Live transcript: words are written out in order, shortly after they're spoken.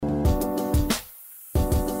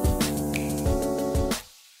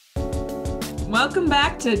Welcome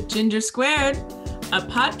back to Ginger Squared, a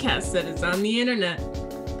podcast that is on the internet.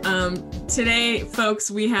 Today, folks,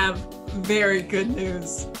 we have very good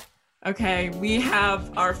news. Okay, we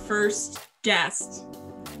have our first guest.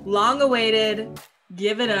 Long awaited.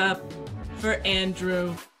 Give it up for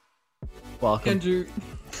Andrew. Welcome. Andrew,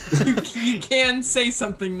 you can say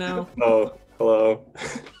something now. Oh, hello.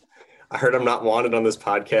 I heard I'm not wanted on this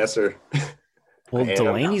podcast, or Well, I am.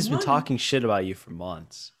 Delaney's been talking shit about you for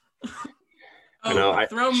months.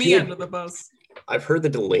 Throw me under the bus. I've heard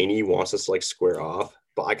that Delaney wants us to square off,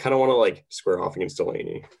 but I kind of want to square off against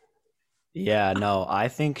Delaney. Yeah, no, I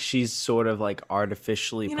think she's sort of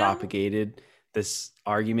artificially propagated this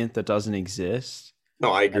argument that doesn't exist.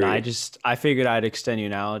 No, I agree. And I figured I'd extend you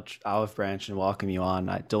an olive branch and welcome you on.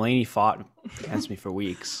 Delaney fought against me for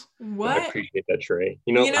weeks. What? I appreciate that, Trey.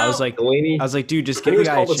 I was like, Delaney. I was like, dude, just give the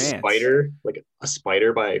guy a chance. A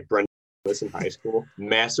spider by Brent in high school.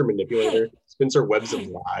 Master manipulator. Spins her webs of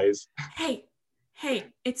lies. Hey,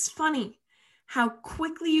 it's funny how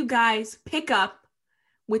quickly you guys pick up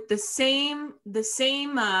with the same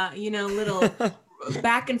little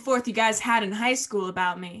back and forth you guys had in high school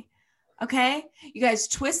about me. Okay? You guys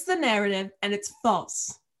twist the narrative and it's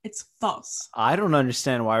false. It's false. I don't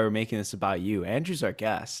understand why we're making this about you. Andrew's our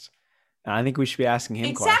guest. And I think we should be asking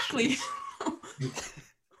him questions.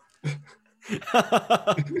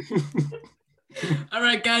 All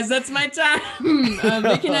right, guys, that's my time.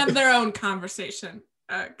 They can have their own conversation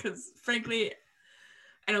because, frankly,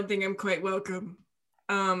 I don't think I'm quite welcome.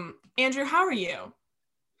 Andrew, how are you?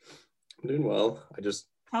 I'm doing well.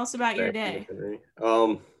 Tell us about your day.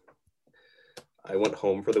 I went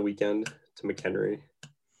home for the weekend to McHenry.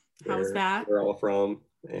 How was that? We're all from,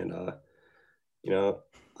 and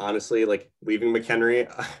honestly, leaving McHenry,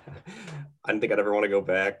 I didn't think I'd ever want to go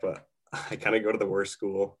back, but I kind of go to the worst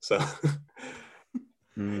school, so.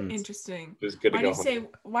 Interesting. It was good to go home.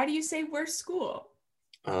 Why do you say worst school?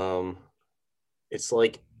 It's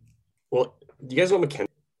do you guys know McKenzie?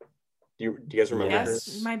 Do you guys remember her?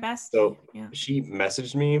 Yes, my bestie. So yeah. She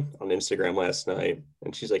messaged me on Instagram last night,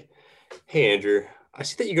 and she's like, "Hey Andrew, I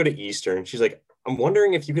see that you go to Eastern." She's like, "I'm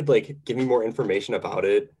wondering if you could give me more information about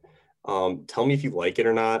it. Tell me if you like it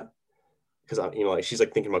or not." Because she's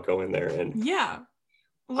thinking about going there, and yeah,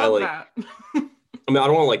 love that. I mean, I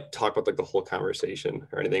don't want to talk about the whole conversation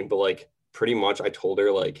or anything, but pretty much I told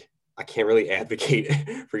her I can't really advocate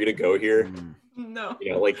for you to go here. No.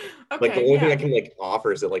 The only thing I can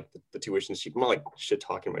offer is that the tuition's cheap. I'm not shit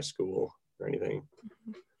talking my school or anything.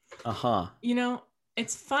 Uh-huh.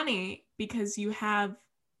 It's funny because you have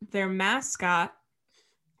their mascot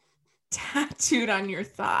tattooed on your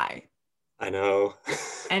thigh. I know.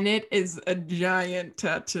 And it is a giant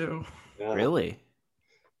tattoo. Yeah. Really?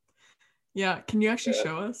 Yeah, can you actually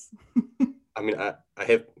show us? I mean, I'd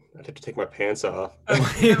have to take my pants off.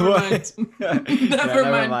 Never mind. Never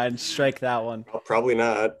mind. Strike that one. Probably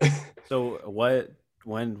not. So why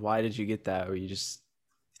did you get that? Or you just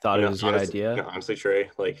thought it was a good idea? Honestly, Trey,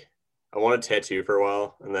 I wanted a tattoo for a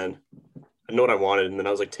while, and then I know what I wanted, and then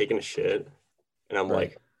I was taking a shit, and I'm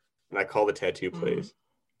and I call the tattoo place,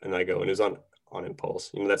 and I go, and it was on impulse.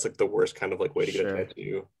 That's the worst kind of way to get a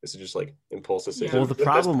tattoo. This is just impulse decision. Well, the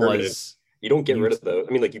problem was you don't get rid of those.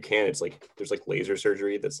 I mean, you can. It's there's laser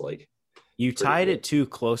surgery that's you tied it too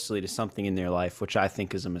closely to something in their life, which I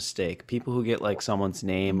think is a mistake. People who get someone's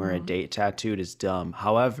name or a date tattooed is dumb.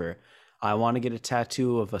 However, I want to get a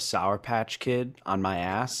tattoo of a Sour Patch Kid on my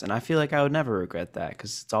ass, and I feel like I would never regret that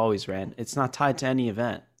because it's always it's not tied to any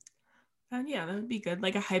event. Yeah, that would be good.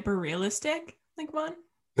 A hyper realistic one.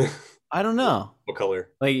 I don't know. What color?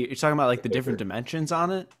 You're talking about the different dimensions on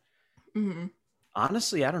it? Mm-hmm.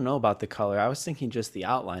 Honestly, I don't know about the color. I was thinking just the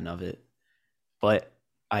outline of it. But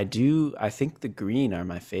I think the green are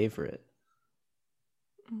my favorite.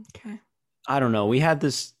 Okay. I don't know.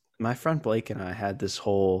 My friend Blake and I had this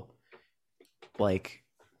whole,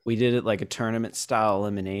 we did it a tournament style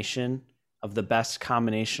elimination of the best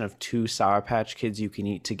combination of two Sour Patch Kids you can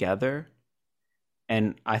eat together.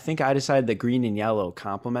 And I think I decided that green and yellow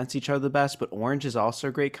complements each other the best, but orange is also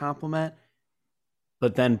a great complement.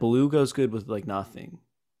 But then blue goes good with nothing.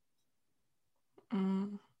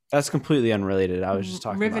 That's completely unrelated. I was just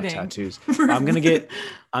talking about tattoos. I'm gonna get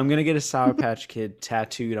a Sour Patch Kid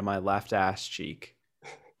tattooed on my left ass cheek,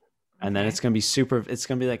 and then it's gonna be super. It's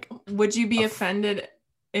gonna be Would you be offended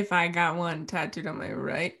if I got one tattooed on my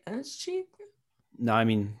right ass cheek? No, I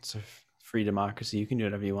mean it's a free democracy. You can do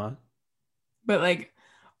whatever you want. But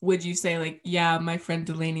would you say yeah, my friend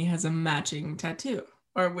Delaney has a matching tattoo,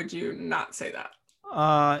 or would you not say that?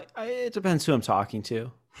 It depends who I'm talking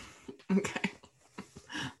to. Okay.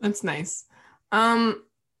 That's nice.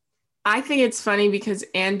 I think it's funny because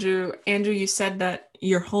Andrew, you said that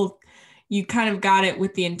you kind of got it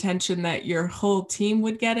with the intention that your whole team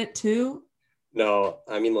would get it too. No,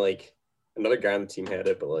 I mean like another guy on the team had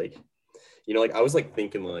it, but like, like I was like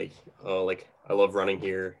thinking like, oh, like I love running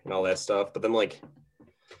here and all that stuff, but then like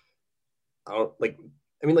I don't like.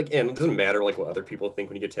 I mean, like, and it doesn't matter like what other people think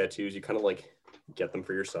when you get tattoos. You kind of like get them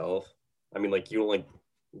for yourself. I mean, like you don't like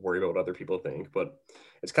worry about what other people think, but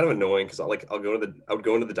it's kind of annoying because I would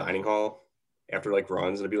go into the dining hall after like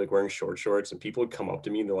runs and I'd be like wearing shorts, and people would come up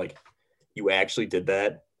to me and they're like, "You actually did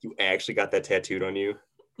that? You actually got that tattooed on you?"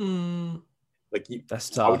 Like,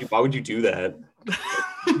 that's tough. Why would you do that?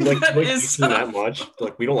 Like Eastern that much?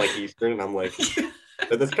 Like, we don't like Eastern, and I'm like.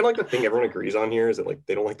 That's kind of like the thing everyone agrees on here is that like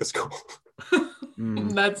they don't like the school.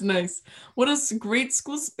 That's nice. What a great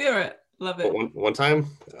school spirit. Love it. One time,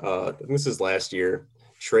 I think this is last year,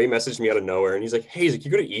 Trey messaged me out of nowhere and he's like, "Hey, you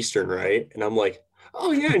go to Eastern, right?" And I'm like,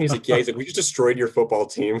 "Oh yeah." And he's like, "Yeah." He's like, "We just destroyed your football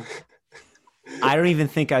team." I don't even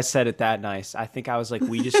think I said it that nice. I think I was like,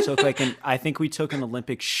 we just took I think we took an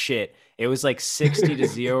Olympic shit. It was like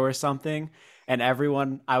 60-0 or something. And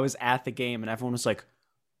I was at the game and everyone was like,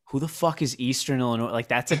 who the fuck is Eastern Illinois? Like,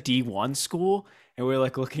 that's a D1 school? And we were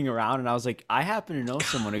like looking around and I was like, I happen to know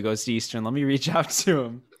someone who goes to Eastern. Let me reach out to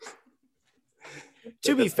him.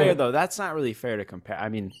 To be fair, though, that's not really fair to compare. I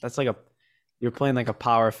mean, that's like you're playing like a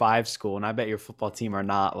Power 5 school, and I bet your football team are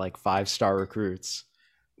not like 5-star recruits.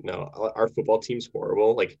 No, our football team's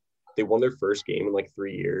horrible. Like, they won their first game in like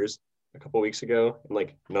 3 years a couple weeks ago, and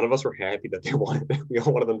like none of us were happy that they won. We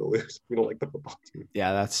all wanted them to lose. We don't like the football team.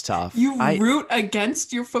 Yeah, that's tough. You root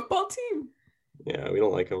against your football team? Yeah, we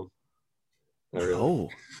don't like them. Not really. Oh,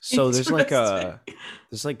 so there's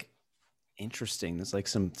like interesting. There's like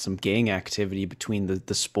some gang activity between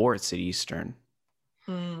the sports at Eastern.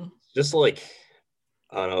 Just like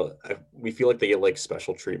I don't know. We feel like they get like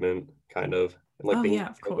special treatment, kind of, and like they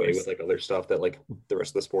get away with like other stuff that like the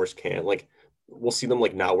rest of the sports can't. Like we'll see them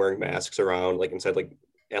like not wearing masks around like inside like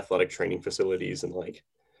athletic training facilities, and like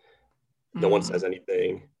no one says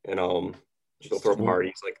anything, and they'll throw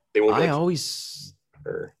parties. Like they won't. Like, I always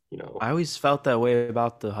felt that way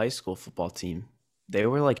about the high school football team. They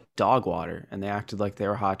were like dog water, and they acted like they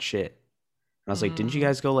were hot shit. And I was like, didn't you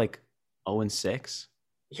guys go like 0-6?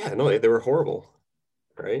 Yeah, no, they were horrible,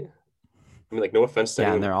 right? I mean, like, no offense to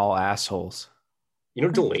anyone. And they're all assholes. You know,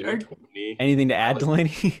 Delaney told me. Anything to add,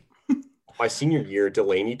 Delaney? My senior year,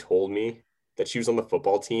 Delaney told me that she was on the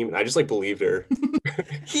football team, and I just like believed her.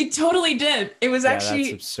 He totally did. It was actually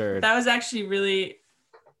that's absurd. That was actually really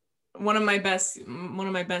one of my best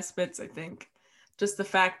bits, I think. Just the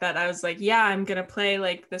fact that I was like, yeah, I'm gonna play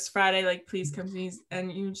like this Friday, like please come to me,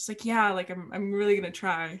 and you were just like, yeah, like I'm really gonna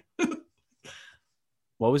try.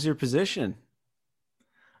 What was your position?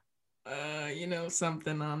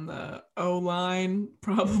 Something on the O line,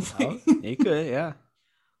 probably. Oh, you could, yeah.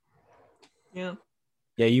 Yeah.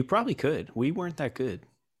 Yeah, you probably could. We weren't that good.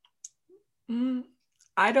 I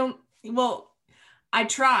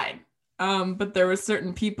tried. But there were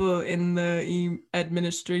certain people in the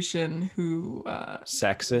administration who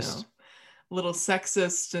sexist, little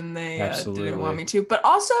sexist, and they didn't want me to. But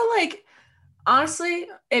also, like, honestly,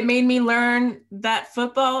 it made me learn that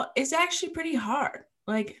football is actually pretty hard.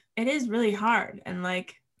 Like, it is really hard, and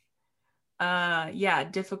like,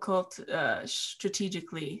 difficult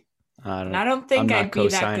strategically. I don't think I'd be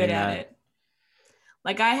that good at it.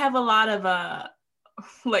 Like, I have a lot of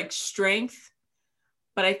like strength.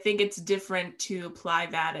 But I think it's different to apply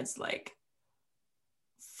that as like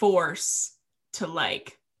force to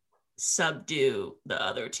like subdue the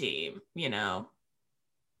other team,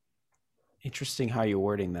 Interesting how you're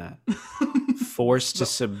wording that. Force to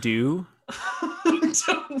subdue? It's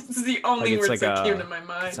the only words that came to my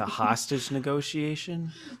mind. It's a hostage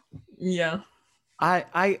negotiation? Yeah.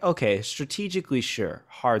 Okay, strategically, sure,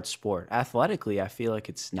 hard sport. Athletically, I feel like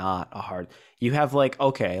it's not a hard. You have like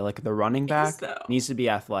the running back needs to be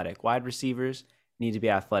athletic. Wide receivers need to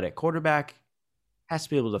be athletic. Quarterback has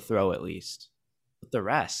to be able to throw at least. But the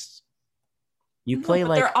rest, you play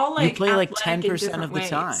like 10% of the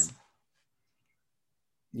time.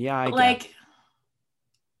 Yeah,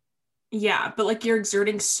 but like you're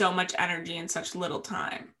exerting so much energy in such little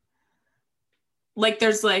time. Like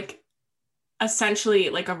there's like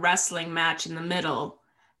essentially like a wrestling match in the middle,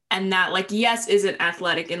 and that like yes isn't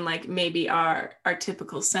athletic in like maybe our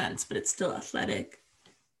typical sense, but it's still athletic,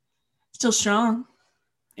 still strong.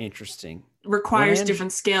 Interesting. Requires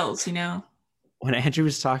different skills. When Andrew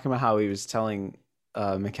was talking about how he was telling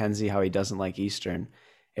Mackenzie how he doesn't like Eastern,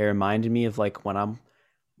 it reminded me of like when I'm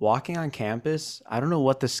walking on campus. I don't know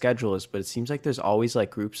what the schedule is, but it seems like there's always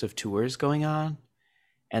like groups of tours going on.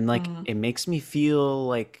 And like it makes me feel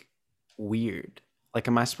like weird. Like,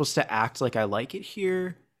 am I supposed to act like I like it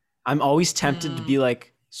here? I'm always tempted to be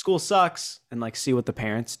like, school sucks, and like see what the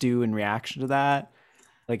parents do in reaction to that.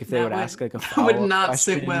 Like if they would ask like a follow-up would not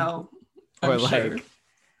question, sit well. or I'm sure. like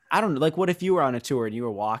I don't know, like what if you were on a tour and you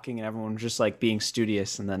were walking and everyone was just like being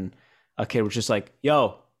studious, and then a kid was just like,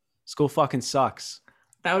 "Yo, school fucking sucks."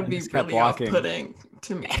 That would And be just kept really walking. off-putting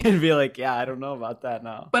to me. And be like, "Yeah, I don't know about that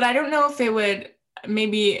now." But I don't know if it would.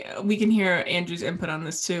 Maybe we can hear Andrew's input on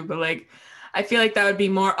this too. But like, I feel like that would be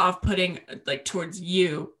more off-putting, like towards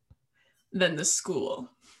you, than the school.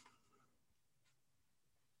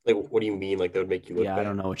 Like, what do you mean? Like, that would make you look Yeah, bad? I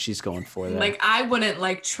don't know what she's going for there. Like, I wouldn't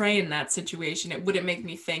like Trey in that situation. It wouldn't make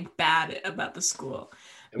me think bad about the school.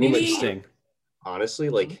 I mean, like, Interesting. honestly,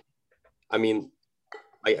 like, I mean,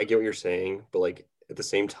 I get what you're saying, but like at the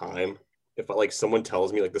same time, if like someone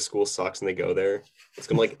tells me like the school sucks and they go there, it's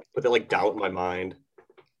gonna like put that like doubt in my mind,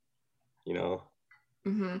 you know?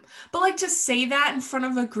 Mm-hmm. But like to say that in front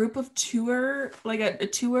of a group of tour, like a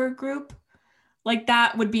tour group, like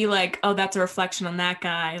that would be like, oh, that's a reflection on that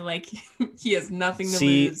guy. Like he has nothing to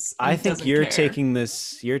lose. I and think doesn't you're care.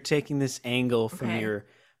 taking this angle from Okay. your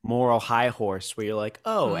moral high horse where you're like,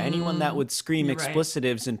 oh, anyone that would scream you're right.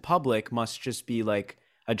 explicitives in public must just be like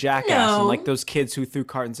a jackass, No. and like those kids who threw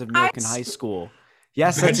cartons of milk in I- high school.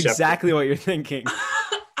 Yes, Brad that's Shepard. exactly what you're thinking.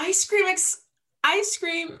 I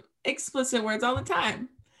scream explicit words all the time.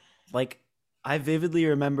 Like, I vividly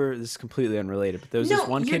remember, this is completely unrelated, but there was this No,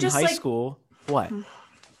 one you're kid in just high like- school. What?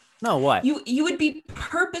 No, what? You would be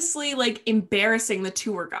purposely like embarrassing the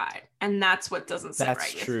tour guide, and that's what doesn't sit That's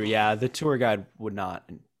right with true. me. Yeah, the tour guide would not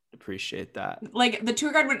appreciate that. Like the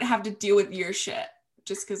tour guide wouldn't have to deal with your shit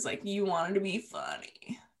just because like you wanted to be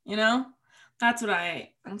funny, you know? That's what I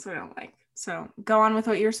don't like. So go on with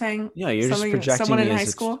what you're saying. Yeah, you're just projecting someone me in high as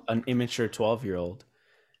school. an immature 12-year-old.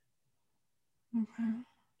 Okay.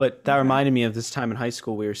 But that Okay. reminded me of this time in high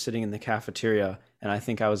school. We were sitting in the cafeteria, and I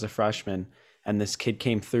think I was a freshman, and this kid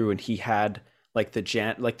came through, and he had like the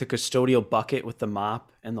custodial bucket with the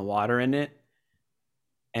mop and the water in it.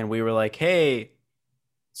 And we were like, "Hey,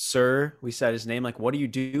 sir," we said his name, like, "What are you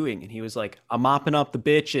doing?" And he was like, "I'm mopping up the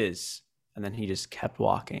bitches." And then he just kept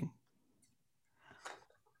walking.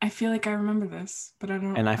 I feel like I remember this, but I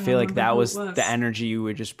don't. And I don't feel like remember that who was it the energy you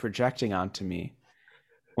were just projecting onto me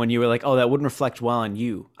when you were like, "Oh, that wouldn't reflect well on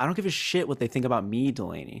you." I don't give a shit what they think about me,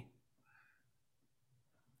 Delaney.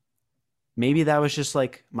 Maybe that was just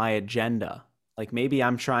like my agenda. Like maybe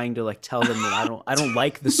I'm trying to like tell them that I don't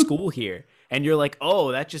like the school here. And you're like,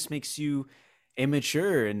 "Oh, that just makes you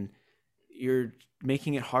immature and you're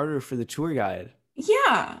making it harder for the tour guide."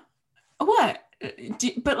 Yeah. What?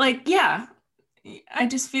 But like, yeah. I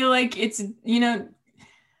just feel like it's, you know,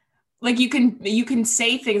 like you can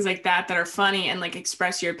say things like that are funny and like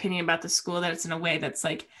express your opinion about the school, that it's in a way that's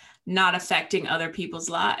like not affecting other people's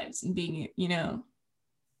lives and being, you know,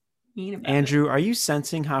 mean about Andrew, are you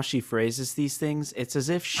sensing how she phrases these things? It's as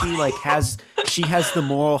if she like has the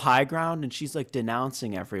moral high ground and she's like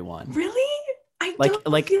denouncing everyone. it. Really? I Like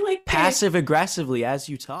don't feel like passive aggressively as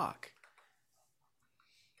you talk.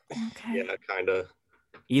 Okay. Yeah, kind of.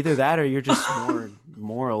 Either that or you're just more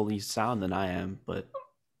morally sound than I am, but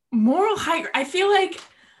Moral high. I feel like,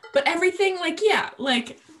 but everything like, yeah,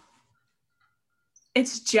 like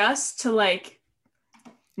it's just to like,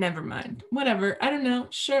 never mind. Whatever. I don't know.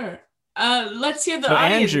 Sure. Let's hear the So,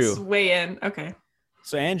 audience Andrew. weigh in. Okay.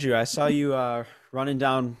 So Andrew, I saw you running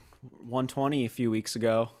down 120 a few weeks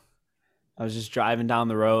ago. I was just driving down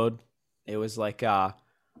the road. It was like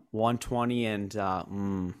 120 and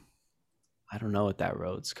I don't know what that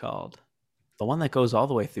road's called. The one that goes all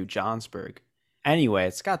the way through Johnsburg. Anyway,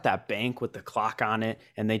 it's got that bank with the clock on it,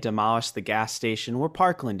 and they demolished the gas station where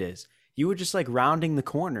Parkland is. You were just like rounding the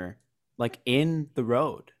corner, like in the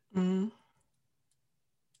road. Mm.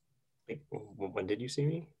 Like, when did you see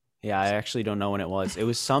me? Yeah, I actually don't know when it was. It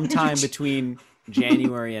was sometime between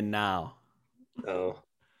January and now. Oh,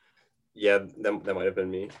 yeah, that might have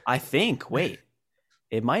been me. I think. Wait,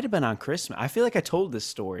 it might have been on Christmas. I feel like I told this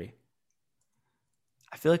story.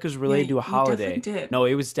 I feel like it was related to a you holiday. definitely did. No,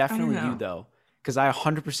 it was definitely know. you though, because I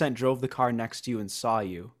 100% drove the car next to you and saw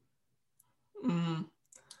you. Mm.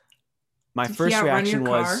 My Did he first outrun reaction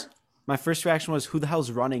your was, car? who the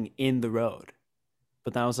hell's running in the road?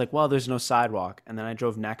 But then I was like, well, there's no sidewalk. And then I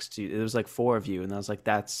drove next to you. It was like 4 of you. And I was like,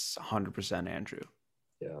 that's 100% Andrew.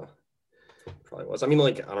 Yeah, probably was. I mean,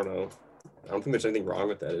 like, I don't know. I don't think there's anything wrong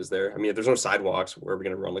with that, is there? I mean, if there's no sidewalks, where are we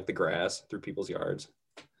going to run like the grass through people's yards?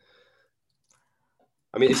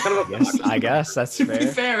 I mean, it's kind of I guess that's To be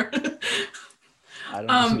fair. fair. I don't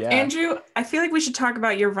know. Yeah. Andrew, I feel like we should talk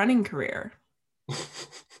about your running career.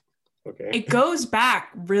 Okay. It goes back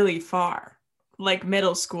really far, like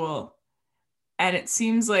middle school. And it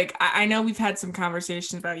seems like I know we've had some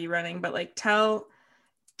conversations about you running, but like tell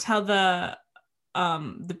the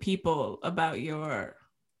people about your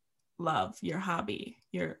love, your hobby.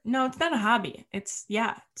 No, it's not a hobby. It's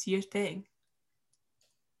your thing.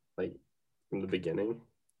 Like from the beginning.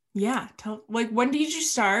 Yeah, when did you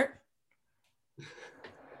start?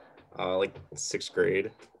 Like 6th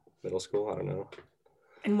grade, middle school, I don't know.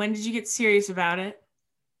 And when did you get serious about it?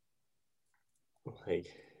 Like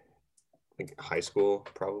high school,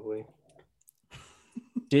 probably.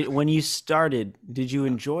 When you started, did you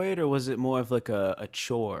enjoy it, or was it more of like a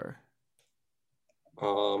chore?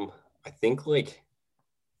 I think like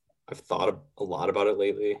I've thought a lot about it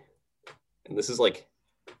lately, and this is like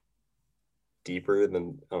deeper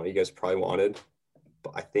than you guys probably wanted,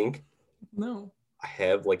 but I think No. I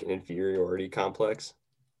have like an inferiority complex,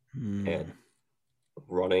 and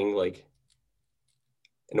running like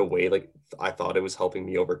in a way like I thought it was helping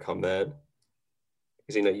me overcome that,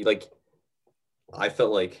 because you like I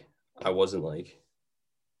felt like I wasn't like,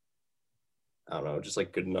 I don't know, just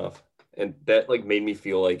like good enough, and that like made me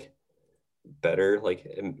feel like better, like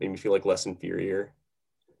it made me feel like less inferior,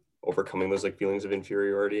 overcoming those like feelings of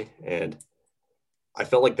inferiority. And I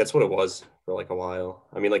felt like that's what it was for like a while.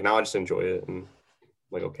 I mean, like now I just enjoy it and I'm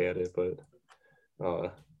like okay at it, but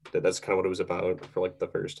that's kind of what it was about for like the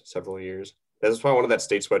first several years. That's why I wanted that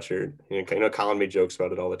state sweatshirt. Colin made jokes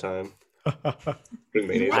about it all the time.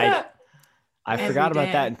 I forgot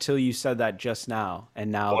about that until you said that just now,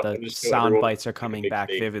 and now the sound bites are coming back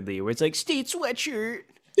vividly, where it's like state sweatshirt,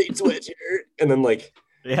 and then like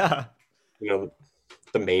yeah,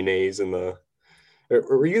 the mayonnaise and the.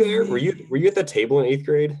 Were you there? Were you at that table in 8th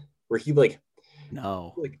grade where he like?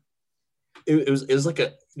 No. Like, it was like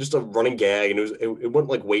just a running gag, and it went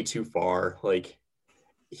like way too far. Like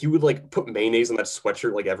he would like put mayonnaise on that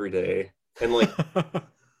sweatshirt like every day, and like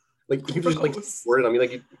like he would just like squirt it on me,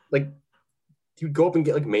 like he would go up and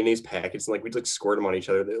get like mayonnaise packets and like we'd like squirt them on each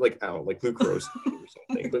other. They're like I don't know, like Luke Rose or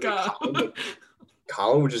something. But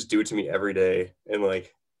Colin would just do it to me every day, and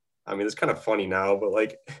like. I mean, it's kind of funny now, but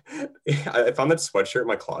like, I found that sweatshirt in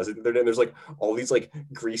my closet the other day, and there's like all these like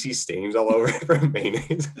greasy stains all over it from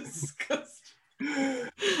mayonnaise.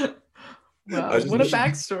 Wow, what a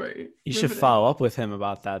backstory! You should follow up with him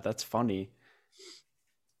about that. That's funny.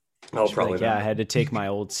 Oh, probably like, yeah, I had to take my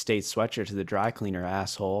old state sweatshirt to the dry cleaner,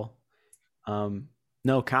 asshole.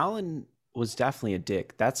 No, Colin was definitely a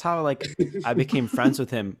dick. That's how like I became friends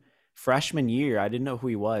with him. Freshman year, I didn't know who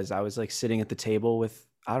he was. I was like sitting at the table with.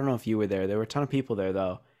 I don't know if you were there. There were a ton of people there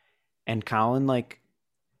though. And Colin,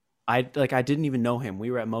 I didn't even know him.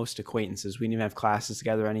 We were at most acquaintances. We didn't even have classes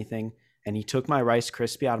together or anything. And he took my Rice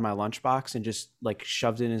Krispie out of my lunchbox and just like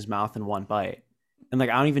shoved it in his mouth in one bite. And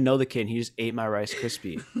like, I don't even know the kid. He just ate my Rice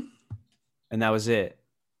Krispie. And that was it.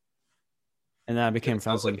 And then I became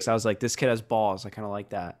friends with him because I was like, this kid has balls. I kind of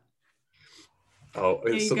like that. Oh,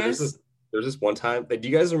 hey, so there's this one time. Do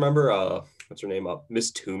you guys remember, what's her name?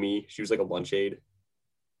 Miss Toomey. She was like a lunch aide.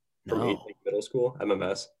 From middle school,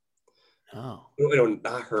 MMS. Oh. No,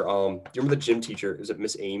 not her. Do you remember the gym teacher? Is it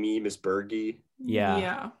Miss Amy, Miss Berge?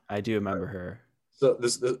 Yeah. I do remember her. So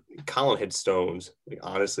this Colin had stones. Like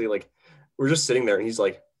honestly, like we're just sitting there and he's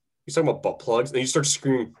talking about butt plugs, and he starts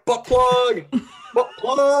screaming, butt plug, butt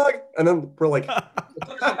plug. And then we're like,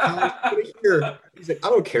 here. He's like, I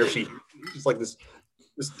don't care if she's just like this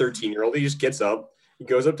 13-year-old. He just gets up. He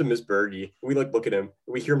goes up to Miss Berge, and we like look at him, and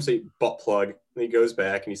we hear him say butt plug, and he goes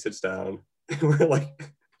back and he sits down. And we're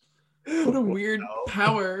like, what a weird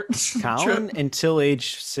power. Colin until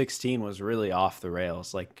age 16 was really off the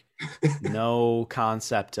rails. Like no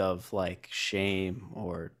concept of like shame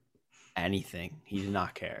or anything. He did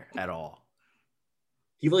not care at all.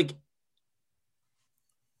 He like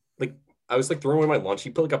I was like throwing away my lunch. He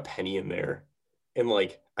put like a penny in there, and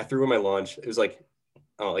like I threw away my lunch. It was like,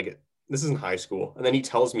 oh, like this is in high school. And then he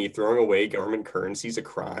tells me throwing away government currency is a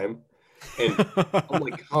crime. And I'm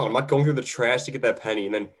like, oh, I'm not going through the trash to get that penny.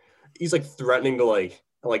 And then he's like threatening to like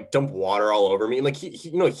dump water all over me. And like,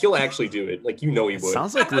 he'll actually do it. Like, he would.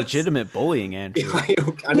 Sounds like legitimate bullying, Andrew.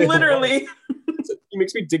 Literally. He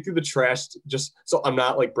makes me dig through the trash just so I'm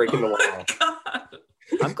not like breaking the law.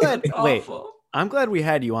 I'm glad we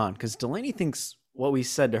had you on, because Delaney thinks what we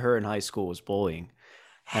said to her in high school was bullying.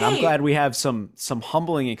 And I'm glad we have some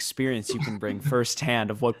humbling experience you can bring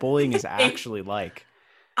firsthand of what bullying is actually like.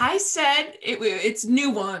 I said it's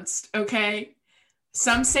nuanced, okay?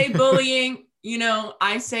 Some say bullying,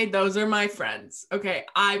 I say those are my friends, okay?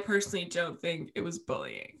 I personally don't think it was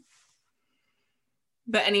bullying.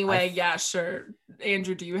 But anyway, yeah, sure.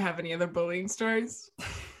 Andrew, do you have any other bullying stories?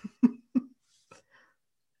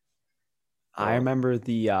 I remember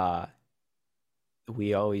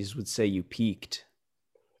we always would say you peaked.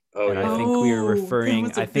 Oh, And yeah. I think we were referring. that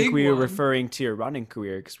was a I think big we were one. referring to your running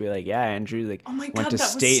career because we were like, yeah, Andrew like Oh my went God, to that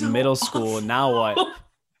was state and so middle school, and now what?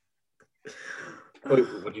 Wait,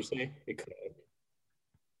 what'd you say? It cut out.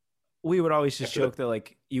 We would always just After joke that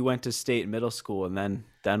like you went to state and middle school, and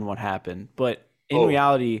then what happened? But in Oh.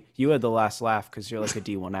 reality, you had the last laugh because you're like a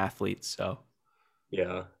D1 athlete. So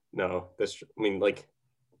Yeah, no, I mean, like,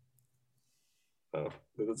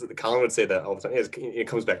 Colin would say that all the time. It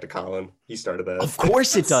comes back to Colin. He started that. of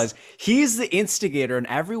course it does. He's the instigator, and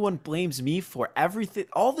everyone blames me for everything.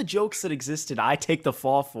 All the jokes that existed, I take the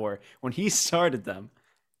fall for when he started them.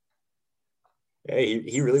 Hey,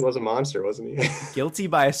 he really was a monster, wasn't he? Guilty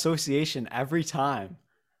by association every time.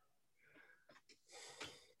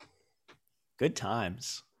 Good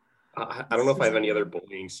times. I don't know if I have any other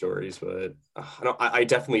bullying stories, but I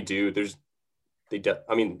definitely do.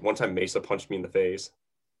 I mean, one time Mesa punched me in the face.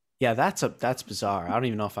 Yeah, that's bizarre. I don't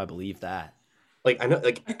even know if I believe that. Like, I know,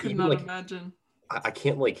 like, I could even, not like, imagine. I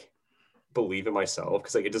can't like believe it myself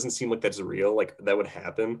because like it doesn't seem like that's real. Like that would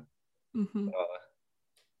happen. Mhm.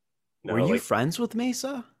 No, Were you like, friends with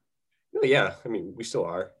Mesa? yeah. I mean, we still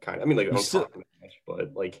are kind of. I mean, like, I You don't still- talk that much,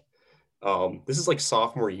 but like, this is like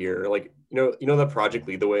sophomore year. Like, you know that Project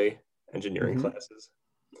Lead the Way engineering Mhm. classes.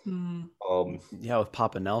 Mm. Yeah, with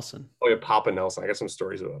Papa Nelson. Oh yeah, Papa Nelson. I got some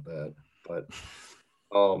stories about that. But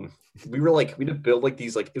we were like we had to build like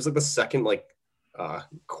these like it was like the second like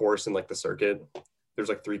course in like the circuit. There's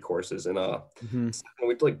like 3 courses and Mhm. we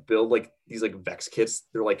had to like build like these like Vex kits.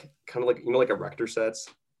 They're like kind of like like erector sets.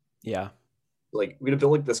 Yeah. Like we had to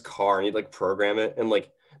build like this car and you'd like program it and like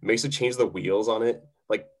Mesa changed the wheels on it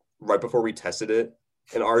like right before we tested it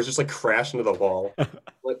and ours just like crashed into the wall.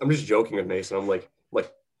 Like I'm just joking with Mesa. I'm like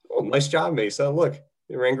oh nice job Mesa. Look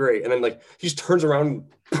it ran great. And then like he just turns around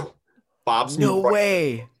and bobs me No right-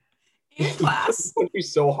 way. In class? It would be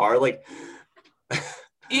so hard. Like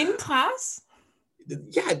In class?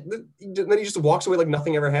 yeah. Then he just walks away like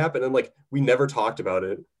nothing ever happened and like we never talked about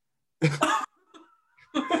it.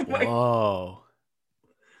 Oh my- Whoa.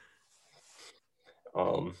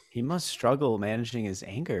 Um, He must struggle managing his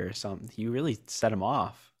anger or something. You really set him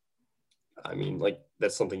off. I mean, like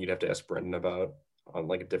that's something you'd have to ask Brendan about on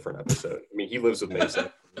like a different episode. I mean, he lives with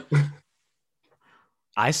Mesa.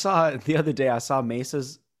 I saw the other day, I saw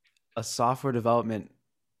Mesa's a software development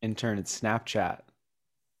intern at Snapchat,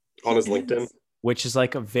 On his He LinkedIn. is. which is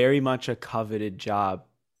like a very much a coveted job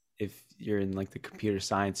if you're in like the computer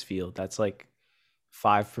science field. That's like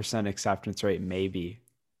 5% acceptance rate, maybe.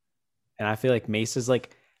 And I feel like Mesa's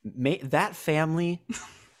like that family.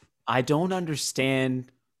 I don't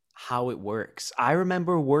understand how it works. I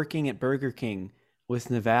remember working at Burger King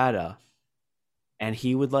with Nevada, and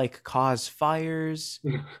he would like cause fires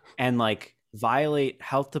and like violate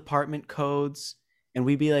health department codes. And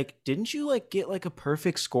we'd be like, didn't you like get like a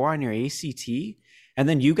perfect score on your ACT? And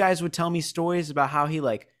then you guys would tell me stories about how he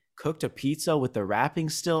like cooked a pizza with the wrapping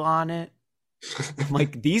still on it. I'm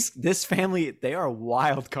like this family, they are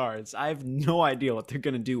wild cards. I have no idea what they're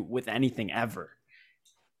gonna do with anything ever.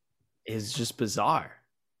 It's just bizarre.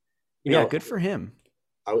 You Yeah, know, good for him.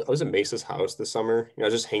 I was at Mesa's house this summer. I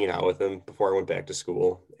was just hanging out with him before I went back to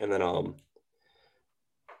school. And then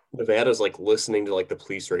Nevada's like listening to like the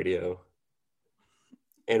police radio.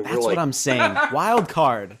 And That's we're like what I'm saying. Wild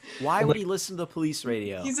card. Why would he listen to the police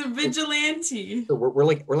radio? He's a vigilante.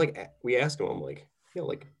 we asked him, I'm like,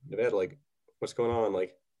 like Nevada, like, what's going on?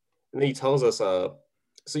 Like, and then he tells us, so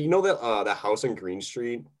you know that house on Green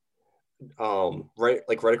Street, right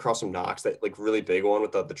across from Knox, that like really big one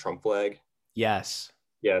with the Trump flag. Yes.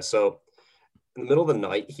 Yeah, so in the middle of the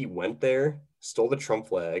night, he went there, stole the Trump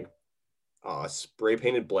flag, spray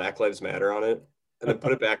painted Black Lives Matter on it, and then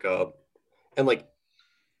put it back up. And like,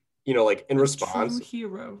 like in response, True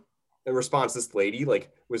hero. this lady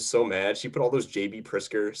like was so mad. She put all those JB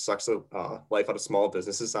Prisker sucks the life out of small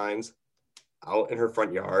businesses signs out in her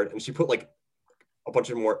front yard, and she put like a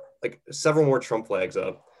bunch of more, like several more Trump flags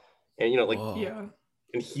up. And Whoa. Yeah.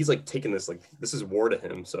 and he's like taking this like this is war to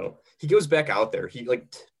him. So he goes back out there. He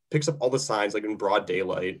like picks up all the signs like in broad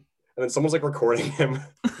daylight, and then someone's like recording him.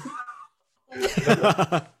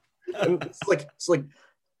 And it's like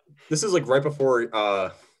this is like right before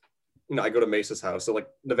I go to Mesa's house. So like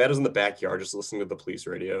Nevada's in the backyard just listening to the police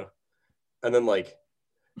radio. And then like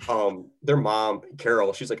their mom,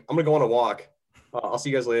 Carol, she's like, I'm gonna go on a walk. I'll see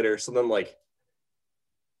you guys later. So then like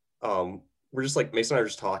we're just like Mason and I are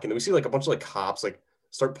just talking. Then we see like a bunch of like cops like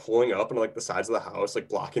start pulling up on like the sides of the house, like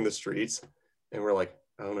blocking the streets. And we're like,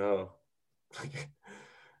 oh no. Like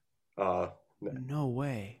No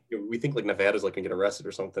way. we think like Nevada's like gonna get arrested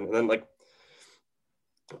or something. And then like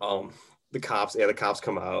the cops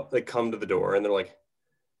come out. They come to the door and they're like,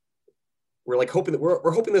 we're like hoping that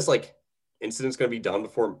we're hoping this like incident's gonna be done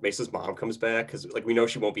before Mesa's mom comes back because like we know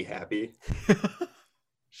she won't be happy.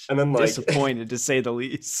 And then like disappointed to say the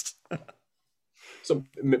least. So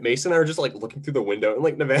Mason and I are just like looking through the window, and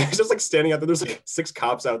like Nevada's just like standing out there. There's like 6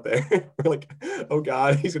 cops out there. We're like, oh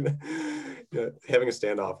god, he's gonna having a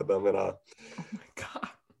standoff with them, and Oh my god.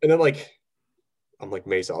 and then like I'm like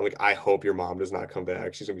Mason, I'm like, I hope your mom does not come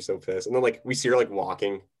back. She's gonna be so pissed. And then like we see her like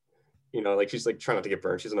walking, like she's like trying not to get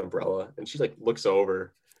burned. She's an umbrella, and she like looks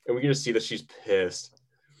over, and we can just see that she's pissed.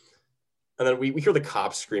 And then we hear the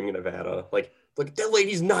cops screaming in Nevada, like that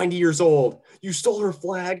lady's 90 years old. You stole her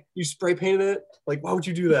flag. You spray painted it. Like, why would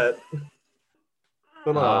you do that?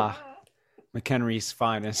 McHenry's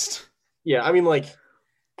finest. Yeah, I mean,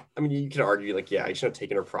 you could argue like, yeah, you should have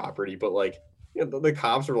taken her property, but like, the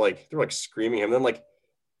cops are like, they're like screaming him. And then like,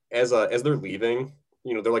 as they're leaving,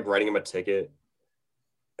 they're like writing him a ticket,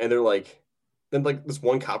 and they're like, then like this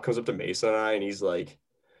one cop comes up to Mason and I, and he's like,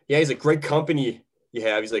 yeah, he's like, great company you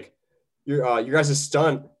have. He's like, your guys'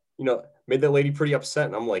 stunt, made that lady pretty upset.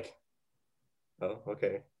 And I'm like, oh,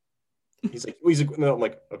 okay. He's like, no, I'm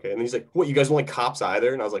like, okay. And then he's like, what, you guys don't like cops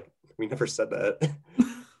either? And I was like, we never said that.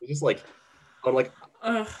 It's just like, I'm like,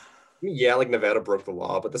 yeah, like Nevada broke the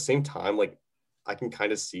law, but at the same time, like, I can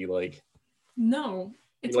kind of see like, no,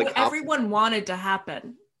 it's like what everyone wanted to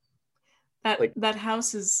happen. That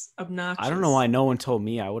house is obnoxious. I don't know why no one told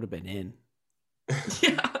me. I would have been in.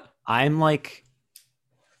 Yeah. I'm like,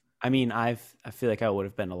 I mean, I feel like I would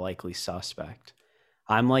have been a likely suspect.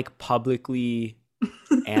 I'm like publicly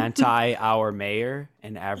anti our mayor,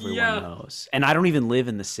 and everyone knows. And I don't even live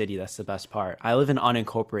in the city. That's the best part. I live in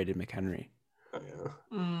unincorporated McHenry. Oh,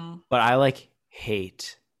 yeah. But I like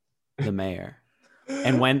hate the mayor.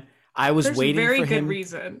 And when I was waiting for him,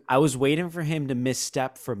 reason. I was waiting for him to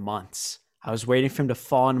misstep for months. I was waiting for him to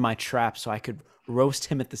fall into my trap so I could roast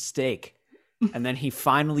him at the stake. And then he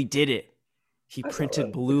finally did it. He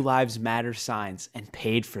printed Blue Lives Matter signs and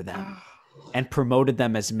paid for them and promoted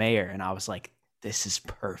them as mayor. And I was like, this is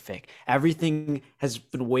perfect. Everything has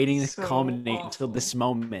been waiting to culminate until this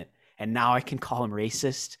moment. And now I can call him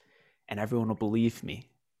racist and everyone will believe me.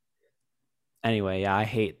 Anyway, yeah, I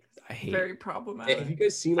hate. Very problematic. Have you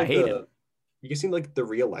guys seen like the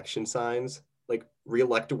re-election signs? Like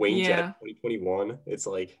re-elect Wayne Jett 2021. It's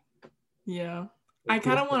like, yeah. I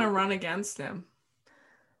kind of want to run against him.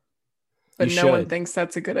 But no one thinks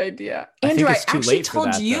that's a good idea. Andrew, I actually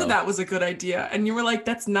told you that was a good idea. And you were like,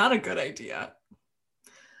 that's not a good idea.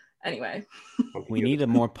 Anyway. We need a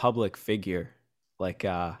more public figure. Like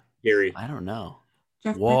Gary. I don't know.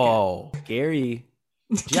 Jeff Whoa. Gary.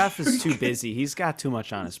 Jeff is too busy. He's got too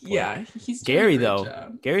much on his plate. Yeah. He's Gary,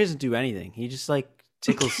 though. Gary doesn't do anything. He just like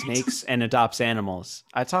tickles snakes and adopts animals.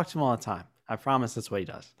 I talk to him all the time. I promise that's what he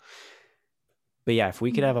does. But yeah, if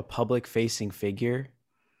we could have a public facing figure,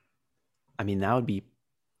 I mean, that would be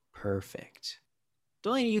perfect.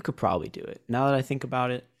 Delaney, you could probably do it. Now that I think about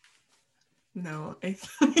it. No, I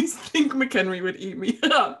think McHenry would eat me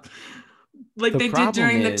up. Like they did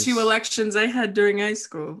during the 2 elections I had during high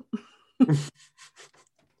school.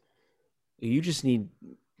 You just need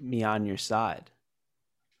me on your side.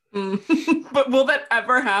 But will that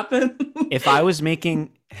ever happen? If I was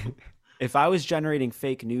generating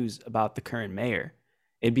fake news about the current mayor,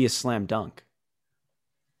 it'd be a slam dunk.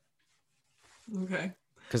 Okay.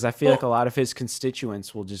 Because I feel like a lot of his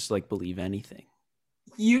constituents will just like believe anything.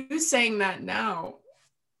 You saying that now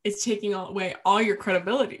is taking away all your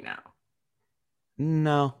credibility now.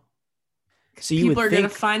 No. So people are going to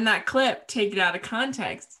find that clip, take it out of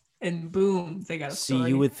context, and boom, they got a story. See,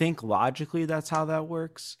 you would think logically that's how that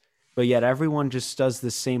works, but yet everyone just does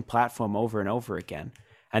the same platform over and over again.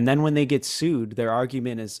 And then when they get sued, their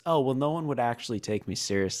argument is, oh, well, no one would actually take me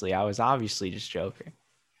seriously. I was obviously just joking.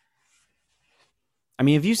 I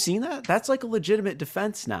mean, have you seen that? That's like a legitimate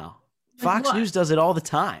defense now. Fox News does it all the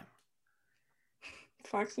time.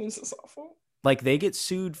 Fox News is awful. Like they get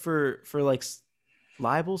sued for like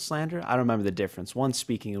libel, slander. I don't remember the difference. One's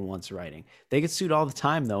speaking and one's writing. They get sued all the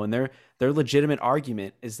time though, and their legitimate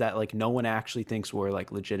argument is that like no one actually thinks we're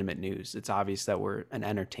like legitimate news. It's obvious that we're an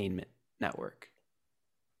entertainment network.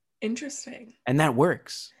 Interesting. And that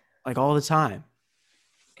works like all the time.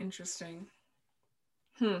 Interesting.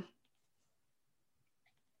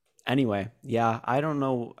 Anyway, yeah, I don't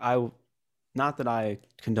know. Not that I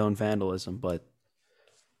condone vandalism, but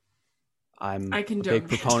I'm a big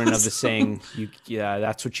proponent of the saying,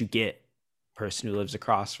 that's what you get. Person who lives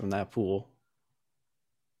across from that pool.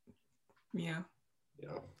 Yeah.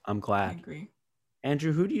 I'm glad. I agree.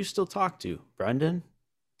 Andrew, who do you still talk to? Brendan?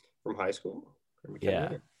 From high school?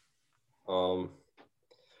 Yeah.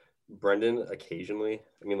 Brendan occasionally.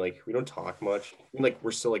 I mean, like, we don't talk much. I mean, like,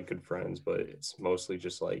 we're still like good friends, but it's mostly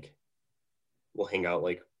just like we'll hang out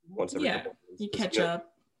like once every couple months. You catch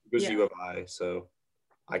up. He goes to U of I, so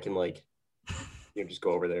I can like just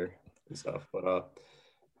go over there and stuff. But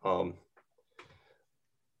I'll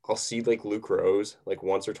see like Luke Rose like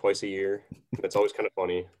once or twice a year. That's always kind of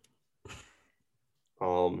funny.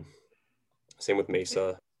 Same with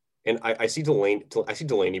Mesa, and I see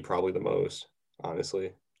Delaney probably the most,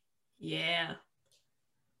 honestly. Yeah.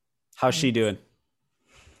 How's she doing?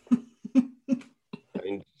 I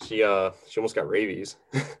mean, she almost got rabies.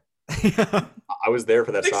 I was there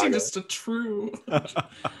for that It's saga. just a true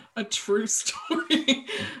story.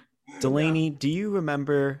 Delaney, do you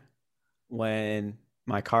remember when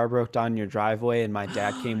my car broke down in your driveway and my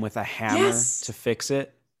dad came with a hammer to fix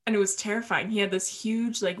it? And it was terrifying. He had this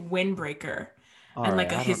huge like windbreaker, and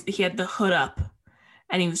right, like he had the hood up,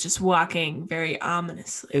 and he was just walking very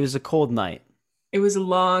ominously. It was a cold night. It was a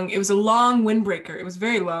long windbreaker. It was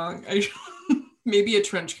very long. Maybe a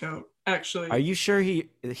trench coat, actually. Are you sure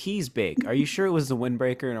he's big? Are you sure it was the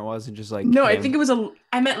windbreaker and it wasn't just like No, him? I think it was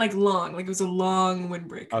I meant like long. Like it was a long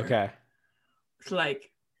windbreaker. Okay. Like,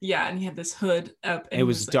 yeah, and he had this hood up. And it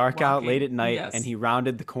was dark like, out late at night, yes. and he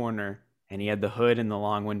rounded the corner, and he had the hood and the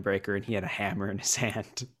long windbreaker, and he had a hammer in his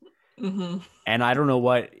hand. Mm-hmm. And I don't know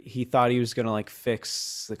what he thought he was gonna like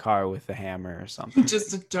fix the car with a hammer or something.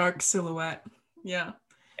 Just a dark silhouette. Yeah.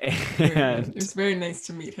 And it was very nice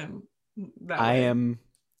to meet him. I am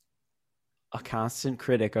a constant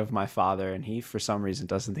critic of my father, and he for some reason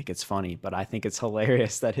doesn't think it's funny, but I think it's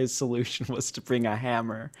hilarious that his solution was to bring a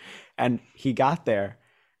hammer. And he got there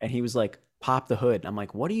and he was like, pop the hood. And I'm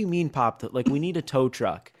like, what do you mean pop the, like, we need a tow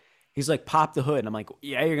truck. He's like, pop the hood. And I'm like,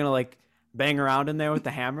 yeah, you're gonna like bang around in there with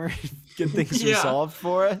the hammer, get things resolved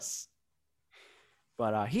for us.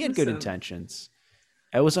 But he had good intentions.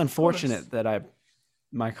 It was unfortunate that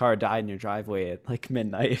my car died in your driveway at like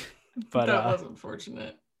midnight. But that was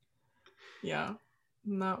unfortunate. Yeah,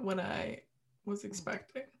 not what I was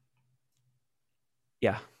expecting.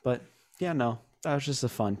 Yeah, but yeah, no, that was just a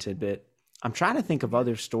fun tidbit. I'm trying to think of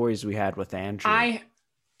other stories we had with Andrew. I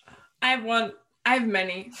have one. I have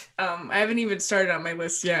many. I haven't even started on my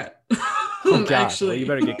list yet. Oh, God. Actually, well, you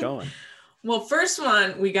better get going. Well, first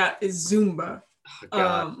one we got is Zumba,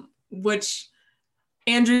 which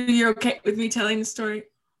Andrew, you're okay with me telling the story?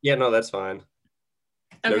 Yeah, no, that's fine.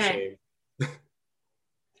 Okay. No shame.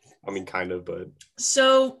 I mean, kind of, but.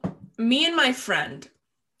 So me and my friend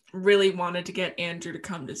really wanted to get Andrew to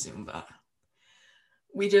come to Zumba.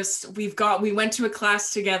 We went to a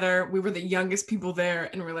class together. We were the youngest people there,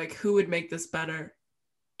 and we're like, who would make this better?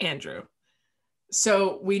 Andrew.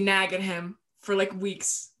 So we nag at him for like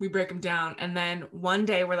weeks. We break him down. And then one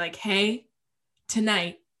day we're like, hey,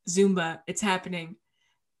 tonight, Zumba, it's happening.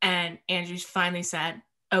 And Andrew finally said,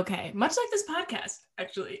 okay, much like this podcast,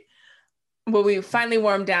 actually. Well, we finally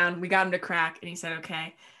wore him down. We got him to crack, and he said,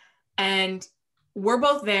 okay. And we're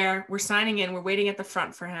both there. We're signing in. We're waiting at the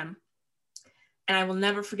front for him. And I will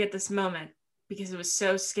never forget this moment because it was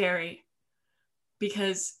so scary.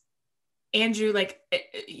 Because Andrew, like,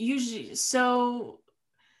 usually so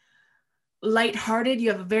lighthearted. You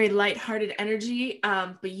have a very lighthearted energy.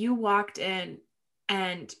 But you walked in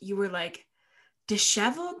and you were like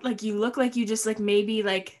disheveled. Like you look like you just like maybe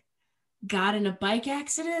like got in a bike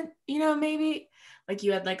accident, you know, maybe like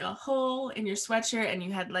you had like a hole in your sweatshirt and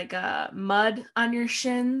you had like a mud on your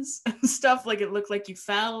shins and stuff. Like it looked like you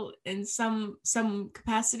fell in some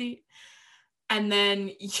capacity. And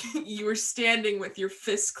then you were standing with your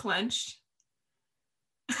fists clenched.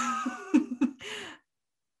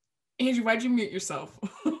 Andrew, why'd you mute yourself?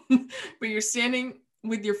 But you're standing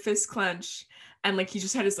with your fists clenched and like he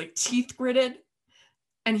just had his like teeth gritted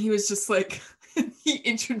and he was just like, he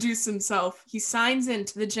introduced himself. He signs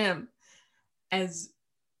into the gym as,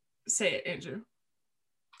 say it, Andrew.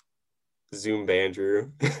 Zumba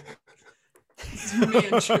Andrew.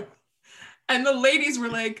 Zumba Andrew. And the ladies were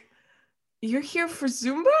like, you're here for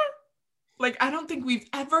Zumba? Like, I don't think we've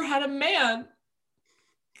ever had a man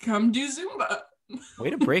come do Zumba.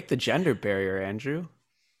 Way to break the gender barrier, Andrew.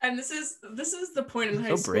 And this is the point in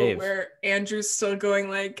high school brave. where Andrew's still going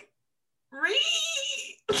like, Ree!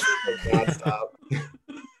 Oh God, stop.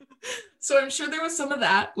 So I'm sure there was some of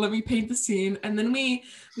that. Let me paint the scene. And then we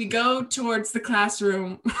go towards the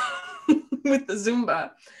classroom with the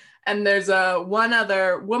Zumba. And there's one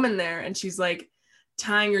other woman there and she's like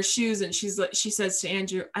tying her shoes and she says to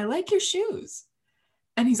Andrew, I like your shoes.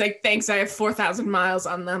 And he's like, thanks, I have 4,000 miles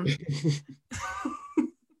on them.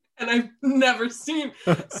 And I've never seen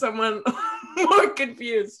someone more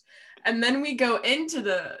confused. And then we go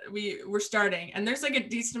into we're starting, and there's like a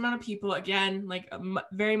decent amount of people, again, like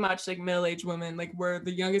very much like middle-aged women, like we're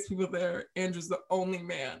the youngest people there. Andrew's the only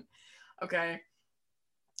man. Okay.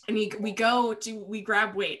 And we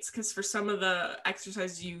grab weights, because for some of the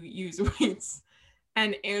exercises you use weights,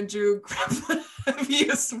 and Andrew grabbed the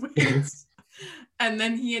heaviest weights, and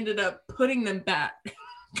then he ended up putting them back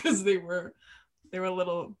because they were a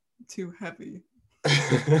little too heavy.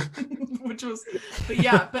 Which was,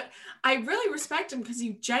 but I really respect him, because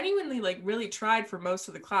he genuinely like really tried for most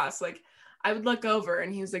of the class. Like I would look over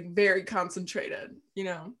and he was like very concentrated,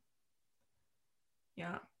 yeah.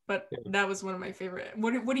 But that was one of my favorite.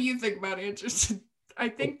 What do you think about Andrew? I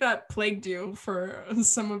think that plagued you for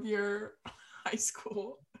some of your high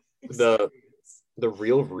school experience. The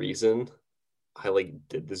real reason I like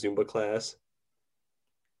did the Zumba class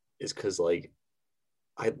is because like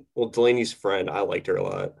Delaney's friend, I liked her a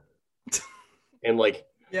lot. And like,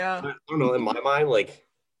 yeah, I don't know, in my mind, like,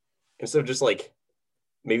 instead of just like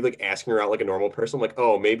maybe like asking her out like a normal person, I'm like,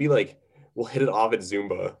 oh, maybe like we'll hit it off at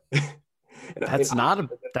Zumba. That's not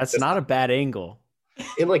a bad angle.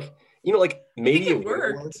 And like, like maybe it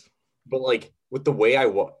worked, but like with the way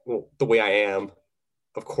the way I am,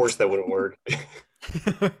 of course that wouldn't work.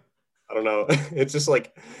 I don't know. It's just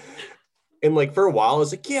like, and like for a while I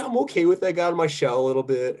was like, yeah, I'm okay with that. I got out of my shell a little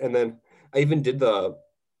bit, and then I even did the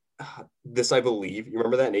This I Believe. You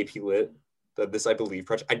remember that in AP Lit? The This I Believe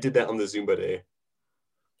project. I did that on the Zumba day.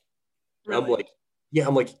 Really?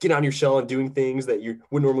 I'm like get on your shell and doing things that you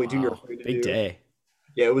wouldn't normally do. You're afraid to big do. Day.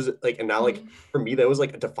 Yeah, it was like, and now like for me that was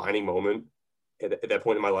like a defining moment at that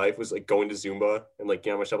point in my life, was like going to Zumba and like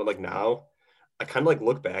getting on my shell. But like now, I kind of like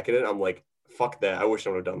look back at it. I'm like, fuck that. I wish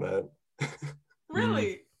I would have done that.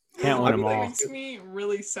 Really? Can't win them all. It makes me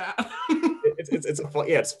really sad.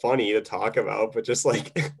 It's funny to talk about, but just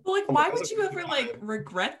like, well, like, why would you ever like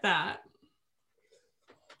regret that?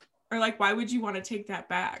 Or like, why would you want to take that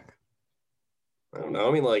back? I don't know.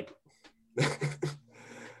 I mean, like,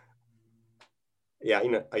 yeah,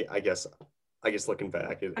 I guess looking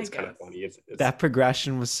back, it's kind of funny. It's that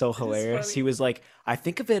progression was so hilarious. He was like, I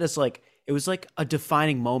think of it as like, it was like a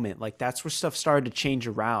defining moment. Like that's where stuff started to change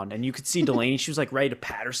around, and you could see Delaney. She was like ready to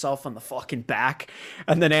pat herself on the fucking back,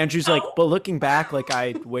 and then Andrew's like, but looking back, like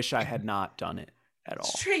I wish I had not done it at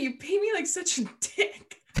all. Trey, you pay me like such a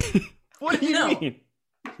dick. What do you mean?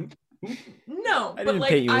 No, I didn't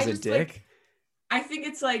pay you as a dick. Like, I think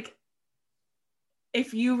it's like,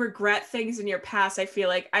 if you regret things in your past, I feel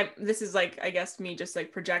like this is like, I guess me just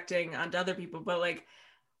like projecting onto other people, but like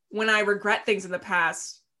when I regret things in the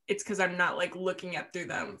past, it's because I'm not like looking at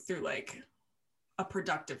them through like a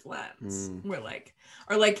productive lens, where like,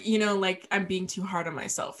 or like, like I'm being too hard on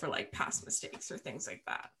myself for like past mistakes or things like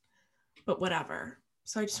that, but whatever.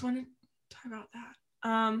 So I just wanted to talk about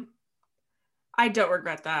that. I don't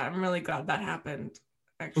regret that. I'm really glad that happened,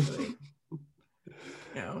 actually.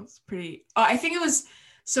 It's pretty, I think it was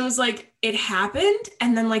like it happened,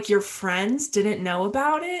 and then like your friends didn't know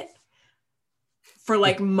about it for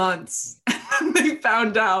like months, and they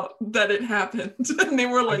found out that it happened, and they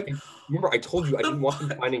were like, remember I told you I didn't want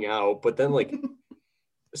them finding out, but then like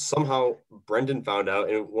somehow Brendan found out,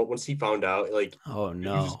 and once he found out, like, oh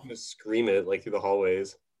no, he was just gonna scream it like through the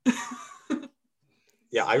hallways.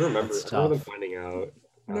 Yeah, I remember them finding out.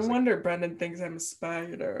 No wonder Brendan thinks I'm a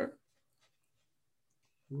spider.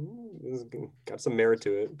 Got some merit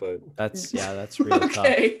to it, but that's really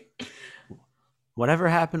okay. Tough. Whatever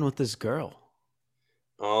happened with this girl?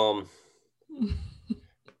 I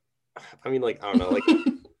mean, like, I don't know, like,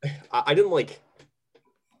 I didn't like.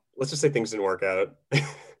 Let's just say things didn't work out.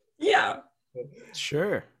 Yeah.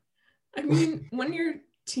 Sure. I mean, when you're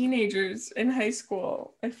teenagers in high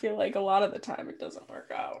school, I feel like a lot of the time it doesn't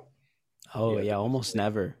work out. Oh yeah, almost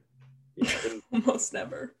never. Yeah, almost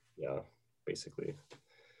never. Yeah, basically.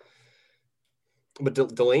 But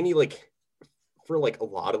Delaney, like, for like a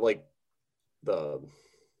lot of like the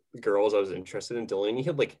girls I was interested in, Delaney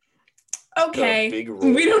had like okay, big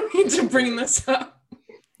role. We don't need to bring this up.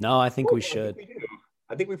 No, I think we should.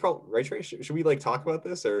 I think we probably, right, Trey? Should we like talk about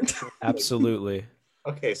this or? Absolutely.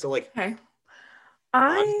 Okay, so like, okay.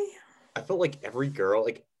 I felt like every girl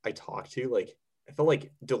like I talked to, like I felt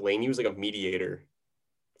like Delaney was like a mediator.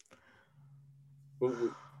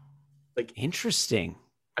 Like, interesting.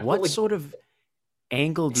 What sort of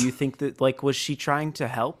angle do you think that, like, was she trying to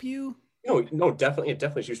help you? No,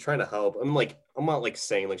 definitely she was trying to help. I'm not like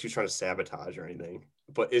saying like she was trying to sabotage or anything,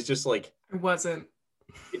 but it's just like it wasn't.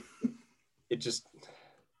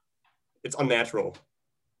 It's unnatural.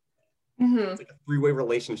 Mm-hmm. It's like a three-way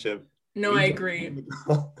relationship. No, I agree.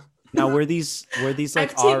 Now, were these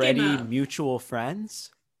like already mutual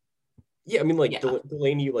friends? Yeah, I mean, like Yeah.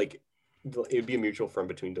 Delaney, like it would be a mutual friend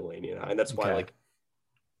between Delaney and I, and that's why, Okay. like,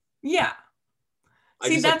 Yeah. I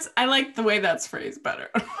See, just like, I like the way that's phrased better.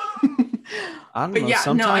 I don't But know. yeah, no, I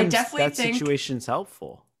Sometimes definitely that think situation's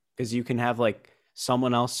helpful because you can have like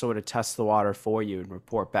someone else sort of test the water for you and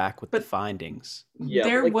report back with the But- findings. Yeah,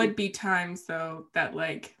 there but, like, would be times though that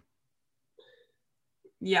like,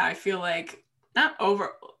 yeah, I feel like not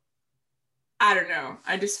over. I don't know.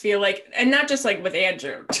 I just feel like, and not just like with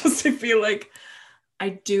Andrew, just I feel like I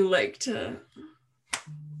do like to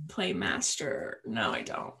play master. No, I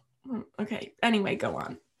don't. Okay. Anyway, go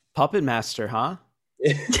on. Puppet master, huh?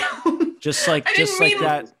 I Just like didn't mean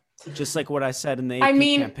that. Just like what I said in the I AP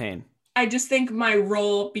mean- campaign. I just think my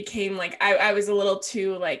role became like I was a little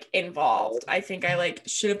too like involved. I think I like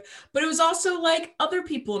should have, but it was also like other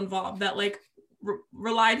people involved that like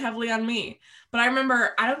relied heavily on me. But I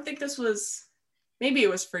remember, I don't think this was, maybe it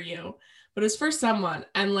was for you, but it was for someone.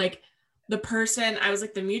 And like the person, I was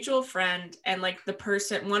like the mutual friend, and like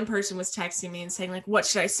one person was texting me and saying like, what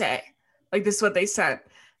should I say? Like this is what they said.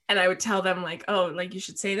 And I would tell them like, oh, like you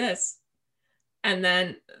should say this. And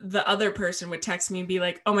then the other person would text me and be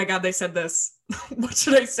like, oh my God, they said this. What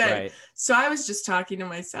should I say? Right. So I was just talking to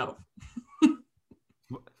myself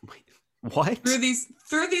What?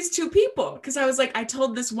 through these two people. Cause I was like, I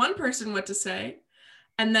told this one person what to say.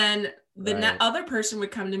 And then the Right. other person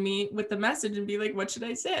would come to me with the message and be like, what should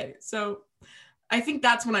I say? So I think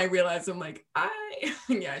that's when I realized I'm like, I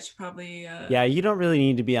should probably, Yeah, you don't really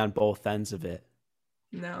need to be on both ends of it.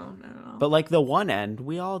 no. But like the one end,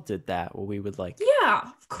 we all did that where we would like, Yeah,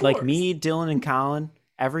 of course. like me, Dylan, and Colin,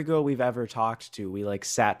 every girl we've ever talked to, we like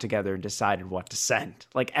sat together and decided what to send.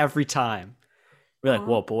 Like every time. We're like, Aw,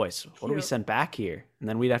 whoa, boys, what do we cute. send back here? And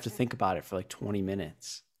then we'd have to think about it for like 20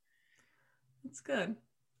 minutes. It's good.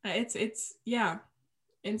 It's yeah,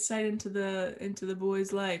 insight into the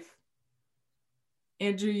boy's life.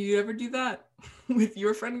 Andrew, you ever do that with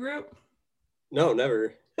your friend group? no,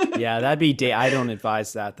 never. Yeah, that'd be, I don't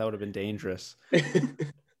advise that. That would have been dangerous. I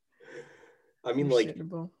mean, like,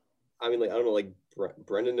 Understandable. I don't know, like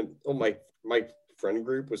Brendan and my friend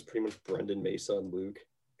group was pretty much Brendan, Mesa, and Luke,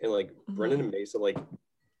 and like Brendan and Mesa, like,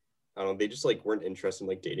 I don't know, they just like weren't interested in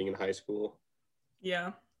like dating in high school,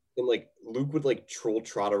 Yeah. and like Luke would like troll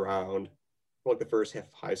trot around for like the first half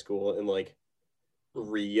of high school and like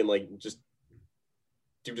and like just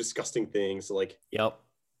do disgusting things. So, like, Yep.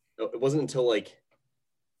 it wasn't until like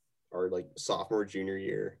our like sophomore junior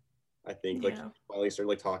year, I think, like Yeah. finally started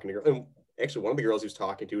like talking to girls. And actually, one of the girls he was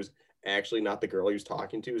talking to was actually not the girl he was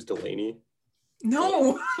talking to, is Delaney.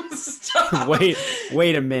 No. Stop.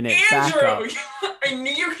 Wait a minute. Back up. Andrew, I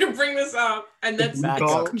knew you were gonna bring this up, and that's Back No.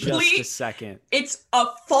 up just a complete. second. It's a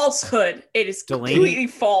falsehood. It is Delaney? completely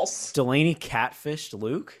false. Delaney catfished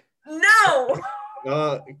Luke? No.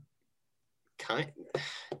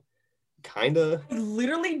 Kinda. I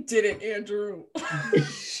literally didn't, Andrew.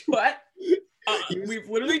 What? He was- We've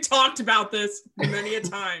literally talked about this many a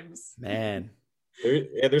times. Man.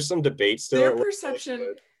 There's some debate still. Their at work, perception.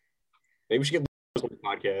 but maybe we should get on the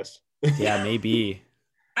podcast. Yeah, maybe.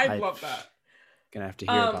 I I- love that. Gonna have to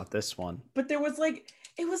hear about this one. But there was like,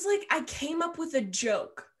 it was like I came up with a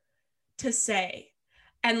joke to say,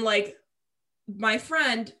 and like my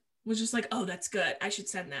friend was just like, "Oh, that's good. I should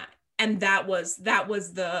send that." And that was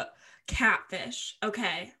the catfish.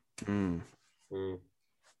 Okay, Mm. Mm.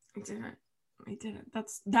 I didn't.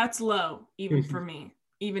 That's low, even for me.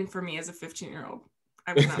 Even for me as a 15-year-old,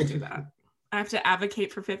 I would not do that. I have to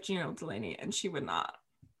advocate for 15-year-old Delaney, and she would not.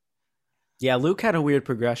 Yeah, Luke had a weird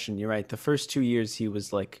progression. You're right. The first 2 years, he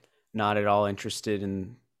was like not at all interested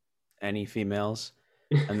in any females.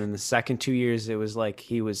 And then the second 2 years, it was like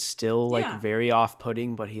he was still like Yeah. very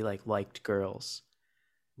off-putting, but he like liked girls.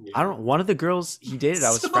 Yeah. I don't. One of the girls he dated, I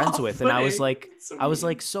was So friends with, and I was off-putting. like, So I was mean.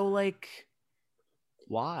 like, so like,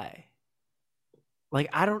 why? Like,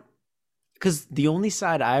 I don't. Because the only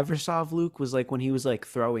side I ever saw of Luke was like when he was like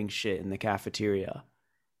throwing shit in the cafeteria,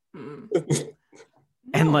 Mm.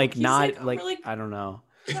 and No, like he's, not a like really, I don't know.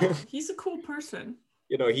 no, he's a cool person.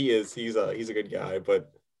 You know, he is. He's a good guy,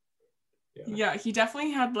 but Yeah, he definitely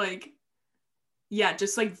had like, yeah,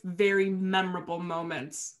 just like very memorable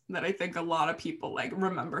moments that I think a lot of people like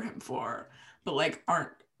remember him for, but like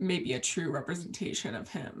aren't maybe a true representation of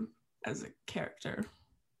him as a character.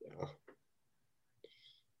 yeah.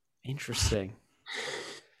 Interesting.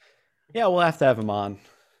 Yeah, we'll have to have him on.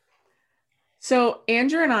 So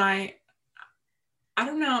Andrew and I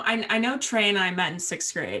don't know, I know Trey and I met in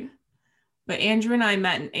 6th grade, but Andrew and I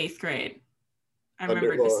met in 8th grade. I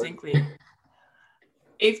remember Underbar. distinctly.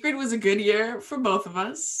 8th grade was a good year for both of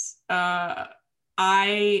us.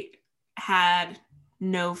 I had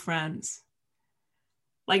no friends.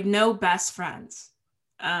 Like no best friends.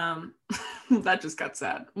 That just got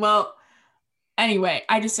sad. Well, anyway,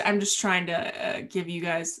 I'm just trying to give you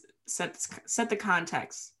guys set the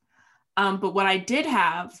context. But what I did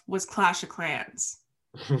have was Clash of Clans.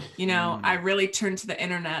 You know, I really turned to the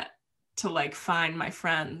internet to like find my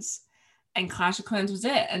friends, and Clash of Clans was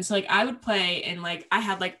it. And so like I would play, and like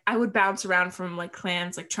I would bounce around from like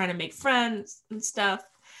clans, like trying to make friends and stuff.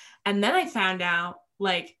 And then I found out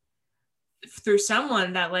like through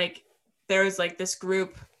someone that like there was like this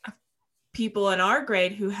group of people in our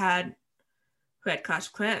grade who had Clash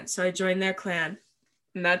of Clans. So I joined their clan,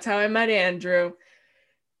 and that's how I met Andrew.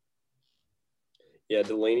 Yeah,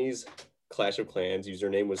 Delaney's Clash of Clans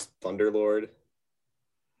username was Thunderlord.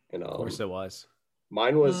 And Of course it was.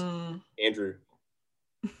 Mine was Andrew.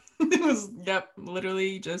 It was,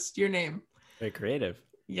 literally just your name. Very creative.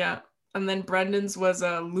 Yeah. And then Brendan's was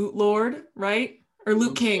a Loot Lord, right? Or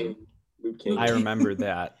Loot King. Loot King. I remember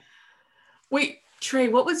that. Wait, Trey,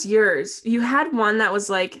 what was yours? You had one that was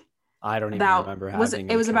like I don't even remember having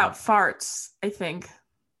it was about farts, I think.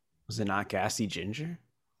 Was it not Gassy Ginger?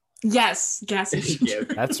 Yes, Gassy Ginger.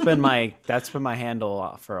 That's been my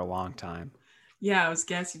handle for a long time. Yeah, it was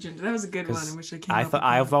Gassy Ginger. That was a good one. I wish I came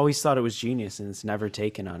I've always thought it was genius, and it's never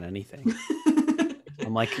taken on anything.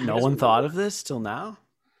 I'm like, no one thought of this till now.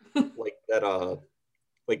 Like that,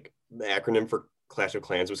 like the acronym for Clash of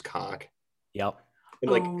Clans was COCK. Yep.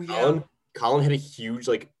 And like Colin had a huge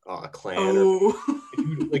like clan. Oh.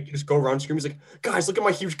 Like just go around screaming. He's like, guys, look at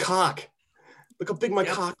my huge cock. Look how big my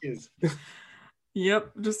cock is.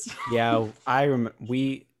 Yep. Just yeah. I remember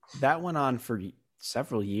that went on for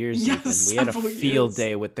several years. Yes, we had a field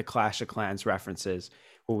day with the Clash of Clans references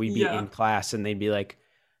where we'd be in class and they'd be like,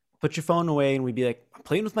 put your phone away, and we'd be like, I'm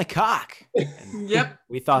playing with my cock. And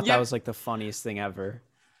we thought that was like the funniest thing ever.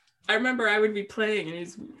 I remember I would be playing and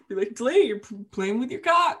he'd be like, Delaney, you're playing with your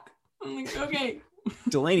cock. I'm like, okay.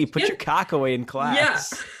 Delaney, put your cock away in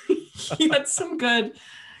class. Yeah. You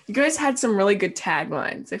guys had some really good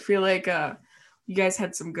taglines. I feel like you guys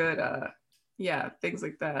had some good things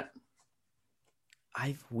like that.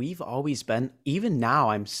 We've always been, even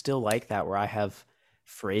now I'm still like that, where I have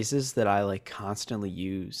phrases that I like constantly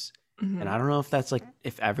use. And I don't know if that's like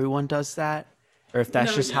if everyone does that, or if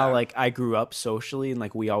that's how like I grew up socially and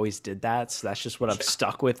like we always did that, so that's just what I've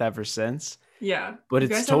stuck with ever since. Yeah, but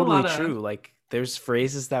it's totally true. Like there's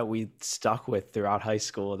phrases that we stuck with throughout high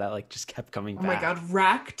school that like just kept coming back. Oh my god,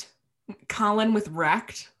 racked. Colin with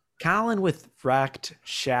racked.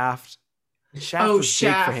 Shaft. Shaft was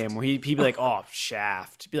big for him, where he'd be like, oh,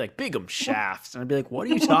 Shaft. He'd be like, Big 'em Shaft. And I'd be like, what are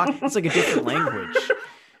you talking? It's like a different language.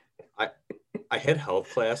 I had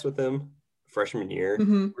health class with him freshman year.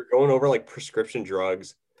 We're going over like prescription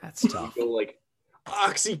drugs. That's tough. We go like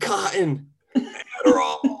Oxycontin,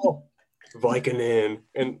 Adderall, Vicodin,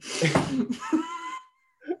 and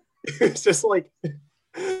it's just like,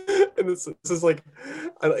 and this is like,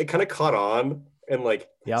 it kind of caught on, and like,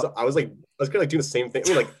 so I was kind of like doing the same thing. I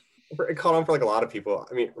mean, like, it caught on for like a lot of people.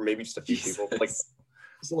 I mean, or maybe just a few people, but like,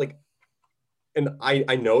 so like, and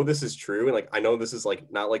I know this is true, and like I know this is like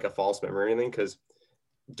not like a false memory or anything, because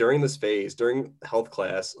during this phase, during health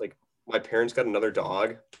class, like my parents got another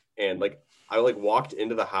dog, and like I like walked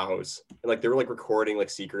into the house, and like they were like recording like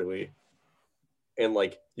secretly, and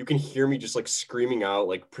like you can hear me just like screaming out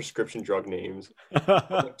like prescription drug names,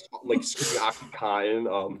 like screaming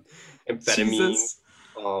Oxycontin, amphetamine,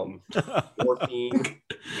 morphine,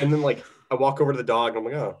 and then like I walk over to the dog, and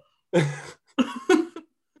I'm like, oh.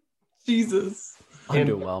 Jesus.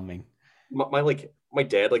 Underwhelming. My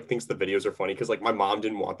dad like thinks the videos are funny because like my mom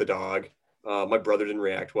didn't want the dog, my brother didn't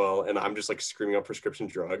react well, and I'm just like screaming out prescription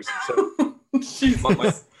drugs. So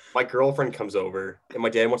my girlfriend comes over and my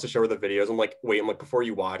dad wants to show her the videos. I'm like, wait, before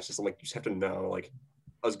you watch this, I'm like, you just have to know, like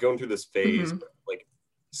I was going through this phase, like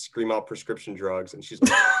scream out prescription drugs, and she's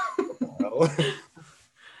like, what the hell?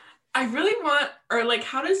 I really want, or like,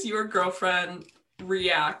 how does your girlfriend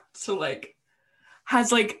react to like,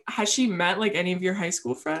 has she met like any of your high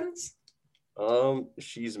school friends?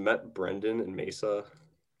 She's met Brendan and Mesa.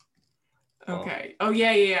 Okay. Oh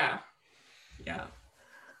yeah.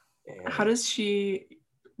 How does she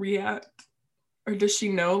react? Or does she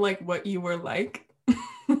know like what you were like?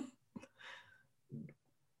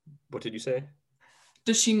 What did you say?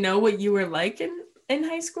 Does she know what you were like in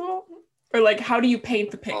high school? Or like, how do you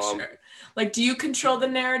paint the picture? Like, do you control the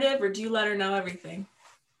narrative, or do you let her know everything?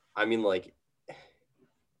 I mean, like,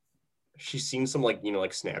 she's seen some like,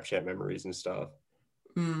 like Snapchat memories and stuff.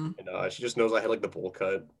 And she just knows I had like the bowl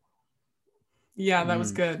cut. Yeah, that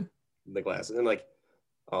was good. The glasses, and like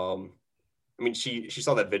I mean, she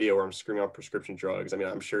saw that video where I'm screaming out prescription drugs. I mean,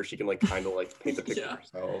 I'm sure she can like kind of like paint the picture Yeah.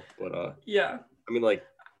 herself. But Yeah. I mean, like,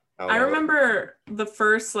 I don't I know. remember the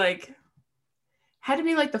first like had to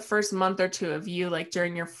be like the first month or two of you like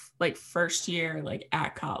during your like first year like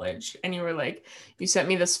at college, and you were like, you sent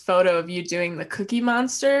me this photo of you doing the Cookie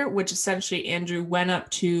Monster, which essentially Andrew went up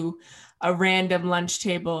to a random lunch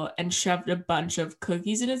table and shoved a bunch of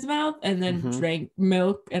cookies in his mouth and then Mhm. drank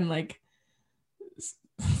milk and like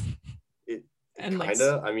It and like kind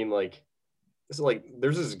of. I mean, like, this is like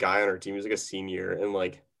there's this guy on our team. He's like a senior, and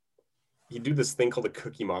like he do this thing called the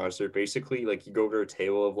Cookie Monster. Basically, like you go over to a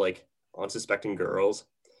table of like unsuspecting girls,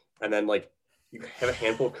 and then like you have a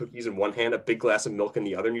handful of cookies in one hand, a big glass of milk in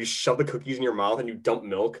the other, and you shove the cookies in your mouth and you dump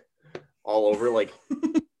milk all over like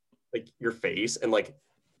your face, and like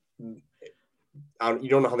you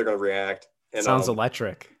don't know how they're gonna react. And Sounds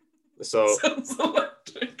electric. so sounds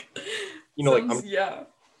electric. you know, like Sounds- yeah.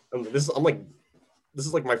 this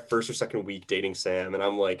is like my first or second week dating Sam, and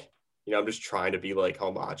I'm like, you know, I'm just trying to be like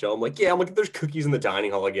all macho. I'm like, yeah, I'm like, there's cookies in the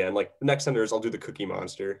dining hall again. Like the next time I'll do the Cookie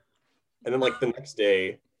Monster. And then like the next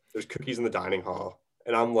day, there's cookies in the dining hall.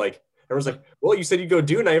 And I'm like, everyone's like, well, you said you'd go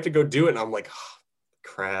do it, and I have to go do it. And I'm like, oh,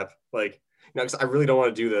 crap. Like, you know, because I really don't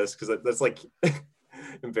want to do this because that's like I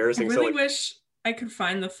embarrassing. really So like, wish I could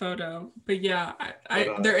find the photo, but yeah,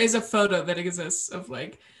 But, there is a photo that exists of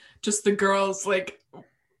like just the girls like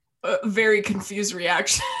very confused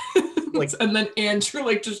reaction, Like- and then Andrew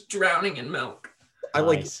like just drowning in milk. I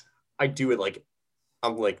like, Nice. I do it like,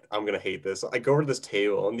 I'm like, I'm gonna hate this. I go over to this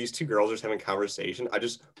table and these two girls are just having a conversation. I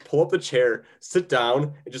just pull up the chair, sit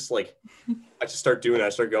down, and just like, I just start doing it. I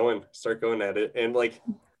start going at it. And like,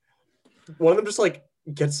 one of them just like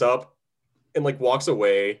gets up and like walks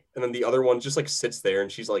away. And then the other one just like sits there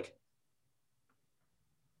and she's like,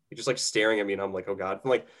 just like staring at me. And I'm like, oh God.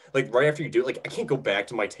 And like right after you do it, like, I can't go back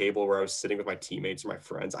to my table where I was sitting with my teammates or my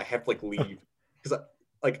friends. I have to like leave because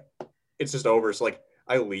like, it's just over. So like,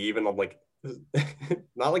 I leave and I'm like,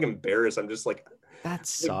 not like embarrassed. I'm just like That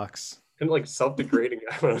sucks. kind of like self-degrading.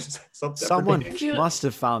 I don't know, Someone self-deprecating. must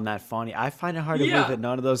have found that funny. I find it hard to Yeah. believe that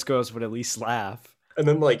none of those girls would at least laugh. And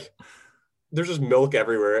then like there's just milk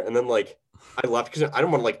everywhere. And then like I left because I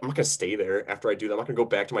don't want to like I'm not gonna stay there after I do that. I'm not gonna go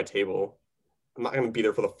back to my table. I'm not gonna be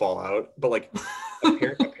there for the fallout. But like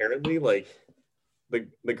apparently like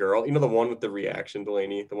the girl, you know, the one with the reaction,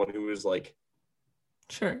 Delaney, the one who was like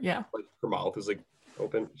Sure, yeah. her mouth was like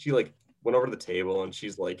open. She like went over to the table and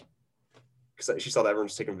she's like, because she saw that everyone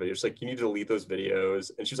was taking videos. She's like, you need to delete those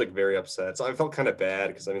videos, and she was like very upset. So I felt kind of bad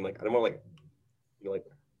because I mean, like, I don't want to like, you know, like,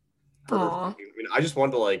 hurt her. Aw. I mean, I just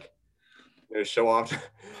wanted to like, you know, show off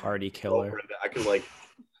Party killer. that I could like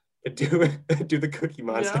do the Cookie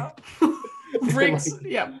Monster. Yeah. Pranks,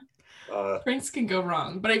 yeah. Uh, Pranks can go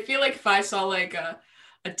wrong, but I feel like if I saw like a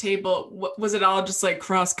table, what was it all just like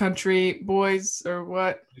cross country boys or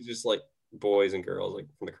what? it's just like boys and girls like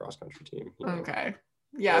from the cross country team. You know? Okay.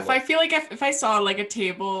 Yeah, Or, if I feel like if I saw like a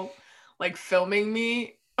table like filming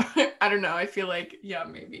me, I don't know, I feel like yeah,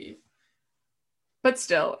 maybe. But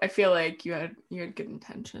still, I feel like you had good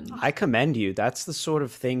intentions. I commend you. That's the sort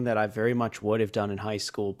of thing that I very much would have done in high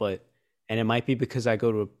school, and it might be because I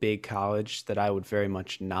go to a big college that I would very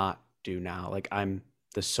much not do now. Like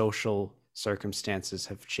the social circumstances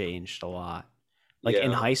have changed a lot. Like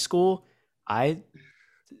in Yeah. high school,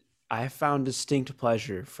 I found distinct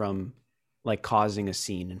pleasure from like causing a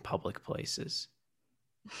scene in public places.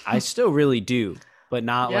 I still really do, but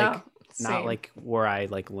not Yeah, not same. like where I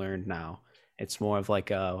like learned now. It's more of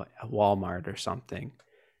like a Walmart or something.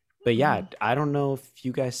 But yeah, I don't know if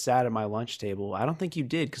you guys sat at my lunch table. I don't think you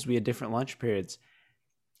did because we had different lunch periods.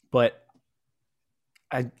 But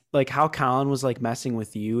I like how Colin was like messing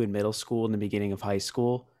with you in middle school and the beginning of high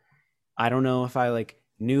school. I don't know if I like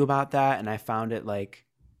knew about that and I found it like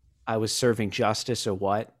I was serving justice or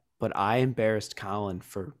what, but I embarrassed Colin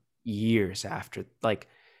for years after, like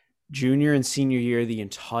junior and senior year, the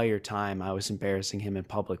entire time I was embarrassing him in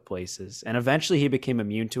public places. And eventually he became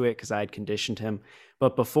immune to it because I had conditioned him.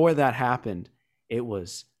 But before that happened, it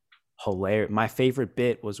was hilarious. My favorite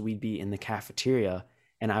bit was we'd be in the cafeteria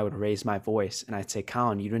and I would raise my voice and I'd say,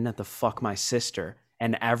 Colin, you didn't have to fuck my sister.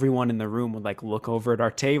 And everyone in the room would like look over at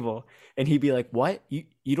our table and he'd be like, what?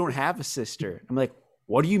 You don't have a sister. I'm like,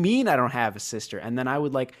 what do you mean I don't have a sister? And then I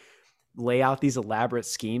would like lay out these elaborate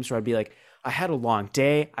schemes where I'd be like, I had a long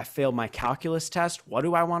day. I failed my calculus test. What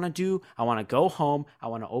do I want to do? I want to go home. I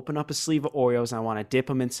want to open up a sleeve of Oreos and I want to dip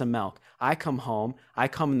them in some milk. I come home. I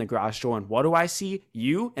come in the garage door and what do I see?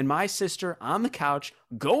 You and my sister on the couch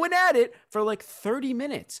going at it for like 30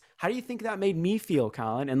 minutes. How do you think that made me feel,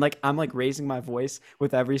 Colin? And like, I'm like raising my voice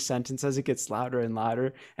with every sentence as it gets louder and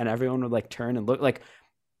louder. And everyone would like turn and look like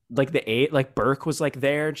Burke was like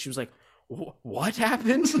there and she was like, what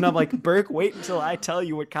happened? And I'm like, Burke, wait until I tell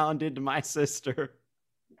you what Colin did to my sister.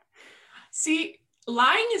 See,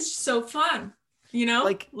 lying is so fun, you know?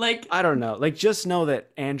 Like I don't know. Like, just know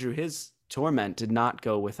that Andrew, his torment did not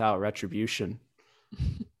go without retribution.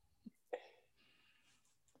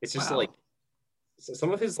 It's just like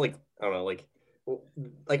some of his like, I don't know, like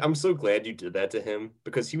I'm so glad you did that to him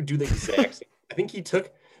because he would do the exact same. I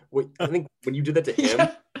think when you did that to him,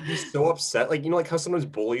 he's so upset. Like, you know, like how sometimes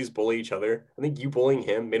bullies bully each other. I think you bullying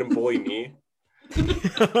him made him bully me.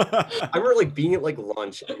 I remember like being at like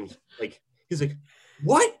lunch and like he's like,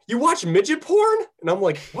 "What? You watch midget porn?" And I'm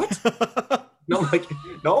like, "What?" And I'm like,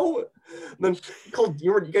 "No." And then he called.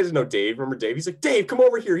 You guys know Dave? Remember Dave? He's like, "Dave, come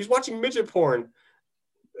over here. He's watching midget porn."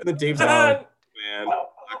 And then Dave's like, "Oh, man,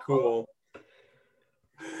 not cool."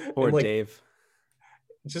 Poor like, Dave.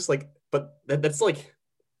 Just like, but that's like.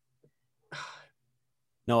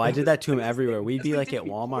 No, I did that to him everywhere. We'd be like at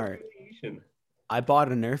Walmart. I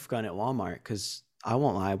bought a Nerf gun at Walmart because I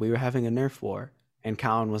won't lie, we were having a Nerf war. And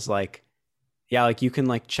Colin was like, yeah, like you can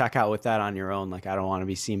like check out with that on your own. Like, I don't want to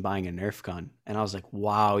be seen buying a Nerf gun. And I was like,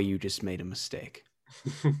 wow, you just made a mistake.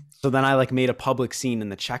 So then I like made a public scene in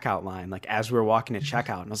the checkout line, like as we were walking to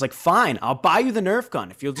checkout. And I was like, fine, I'll buy you the Nerf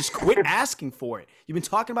gun if you'll just quit asking for it. You've been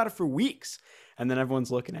talking about it for weeks. And then everyone's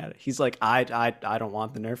looking at it. He's like, I don't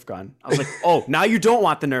want the Nerf gun. I was like, oh, now you don't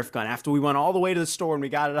want the Nerf gun after we went all the way to the store and we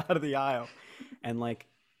got it out of the aisle. And like,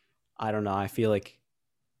 I don't know. I feel like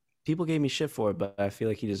people gave me shit for it, but I feel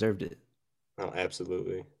like he deserved it. Oh,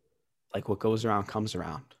 absolutely. Like what goes around comes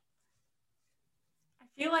around. I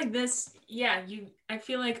feel like this, I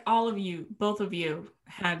feel like both of you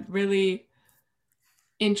had really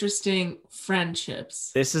interesting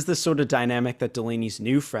friendships. This is the sort of dynamic that Delaney's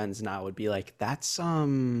new friends now would be like, that's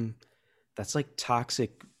like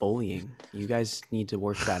toxic bullying. You guys need to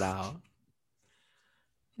work that out.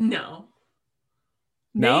 No.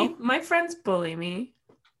 My friends bully me.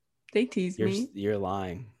 They tease me. You're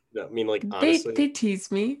lying. No, I mean, like, honestly, they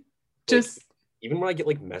tease me. Like, just even when I get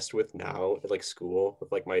like messed with now at like school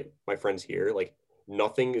with like my friends here, like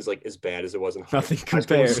nothing is like as bad as it was in high school. Nothing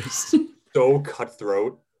compares. So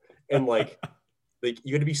cutthroat, and like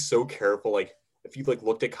you had to be so careful. Like if you like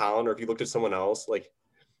looked at Colin or if you looked at someone else, like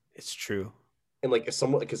it's true. And like if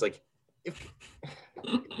someone, because like if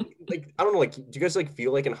like I don't know, like do you guys like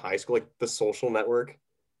feel like in high school like the social network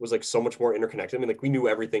was like so much more interconnected? I mean, like we knew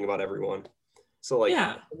everything about everyone. So like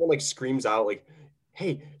someone like screams out like,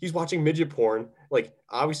 "Hey, he's watching midget porn." Like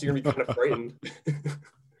obviously you're gonna be kind of frightened.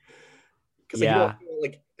 Because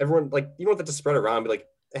like everyone, like you don't have to spread it around, but like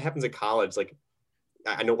it happens at college. Like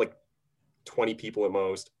I know like 20 people at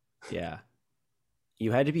most. Yeah.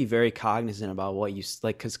 You had to be very cognizant about what you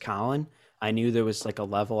like, because Colin, I knew there was like a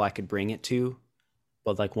level I could bring it to,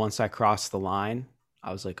 but like once I crossed the line,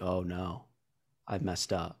 I was like, oh no, I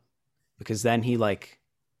messed up. Because then he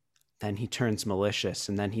turns malicious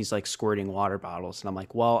and then he's like squirting water bottles. And I'm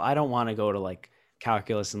like, well, I don't want to go to like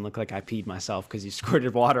calculus and look like I peed myself because you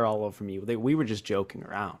squirted water all over me. We were just joking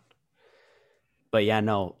around. But yeah,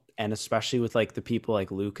 no. And especially with like the people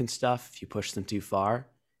like Luke and stuff, if you push them too far,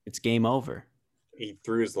 it's game over. He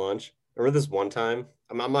threw his lunch. I remember this one time,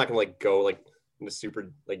 I'm not gonna like go like into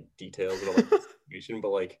super like details about like the situation, but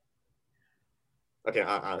like, okay,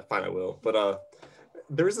 fine, I will. But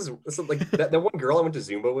there was this like that one girl I went to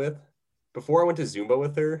Zumba with. Before I went to Zumba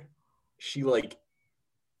with her, she like,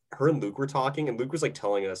 her and Luke were talking, and Luke was like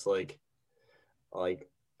telling us like, oh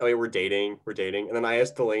yeah, we're dating, and then I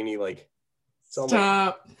asked Delaney like,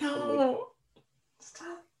 stop,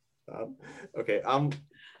 stop. Okay,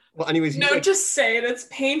 well, anyways, no, like, just say it. It's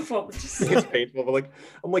painful. It's painful, but like,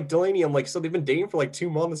 I'm like, Delaney, I'm like, so they've been dating for like 2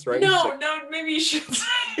 months, right? No, maybe you should say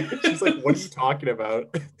it. She's like, what are you talking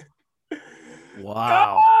about?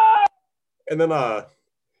 Wow. And then I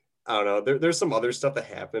don't know, there's some other stuff that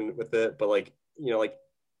happened with it, but like, you know, like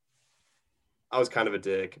I was kind of a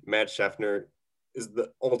dick. Matt Scheffner is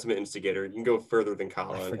the ultimate instigator. You can go further than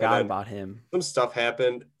Colin. I forgot about him. Some stuff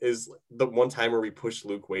happened is the one time where we pushed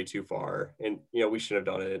Luke way too far, and you know we shouldn't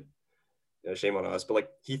have done it. You know, shame on us. But like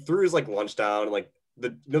he threw his like lunch down, and like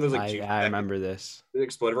there's like I remember this. It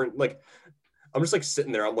exploded. And, like I'm just like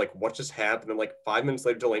sitting there. I'm like, what just happened? And like 5 minutes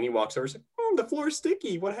later, Delaney walks over. She's like, the floor is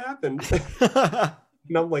sticky. What happened?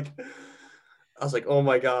 And I'm like, I was like, oh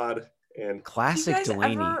my God. And Classic Do you guys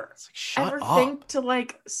Delaney. ever- It's like, shut Ever up. think to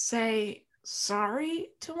like say sorry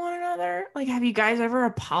to one another? Like, have you guys ever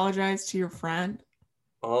apologized to your friend?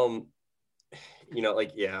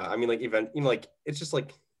 like, yeah, I mean, like, like, it's just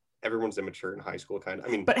like everyone's immature in high school, kind of. I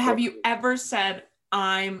mean, But have you ever said,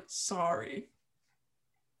 I'm sorry?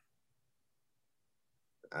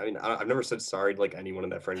 I mean, I've never said sorry to like anyone in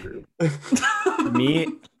that friend group.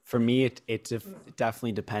 For me, it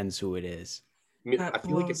definitely depends who it is. I mean, That I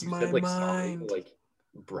feel like if blows you my said like sorry mind. to like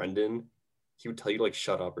Brendan, he would tell you to like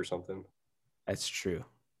shut up or something. That's true.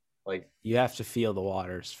 Like, You have to feel the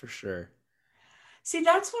waters for sure. See,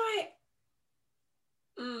 that's why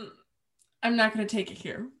I'm not going to take it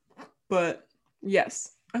here. But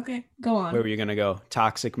yes. Okay, go on. Where were you gonna go?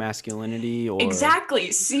 Toxic masculinity or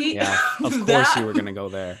Exactly. See, Yeah, of course that- you were gonna go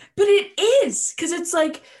there. But it is because it's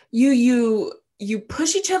like you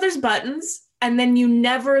push each other's buttons and then you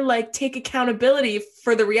never like take accountability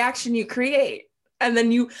for the reaction you create. And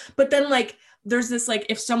then but then like there's this like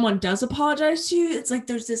if someone does apologize to you, it's like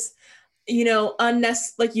there's this,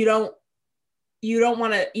 like you don't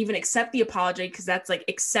want to even accept the apology because that's like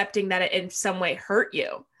accepting that it in some way hurt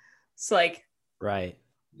you. It's like Right.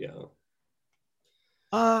 yeah.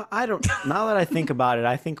 I don't. Now that I think about it,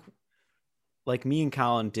 I think like me and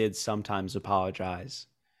Colin did sometimes apologize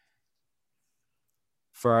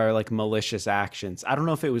for our like malicious actions. I don't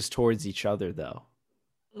know if it was towards each other though.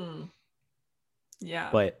 Yeah.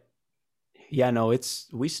 But yeah, no,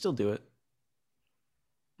 we still do it.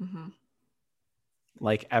 Mm-hmm.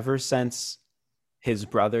 Like ever since his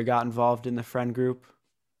brother got involved in the friend group,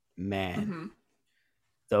 man,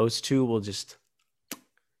 those two will just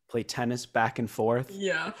play tennis back and forth.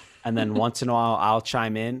 Yeah. And then once in a while I'll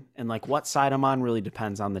chime in, and like what side I'm on really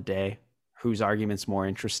depends on the day, whose argument's more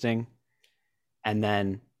interesting. And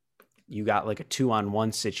then you got like a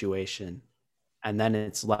 2-on-1 situation, and then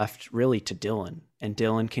it's left really to Dylan, and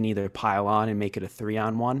Dylan can either pile on and make it a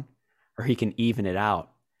 3-on-1 or he can even it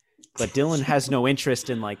out. But Dylan has no interest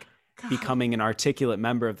in like becoming an articulate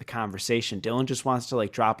member of the conversation. Dylan just wants to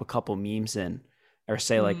like drop a couple memes in or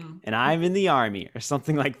say like, and I'm in the army or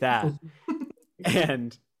something like that.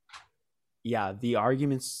 And yeah, the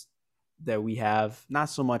arguments that we have, not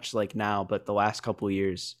so much like now, but the last couple of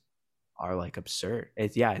years are like absurd.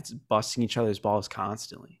 It's busting each other's balls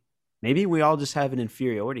constantly. Maybe we all just have an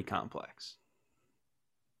inferiority complex.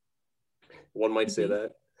 One might say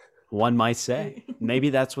that. One might say.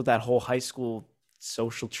 Maybe that's what that whole high school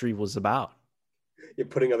social tree was about. You're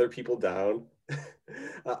putting other people down.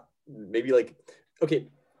 Maybe like, okay.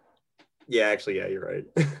 Yeah, actually, yeah, you're right.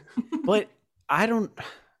 But I don't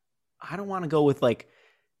want to go with like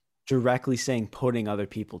directly saying putting other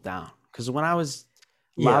people down. Because when I was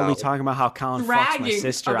loudly talking about how Colin fucks my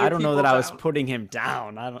sister, I don't know that I was putting him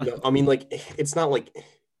down. I mean, like, it's not like,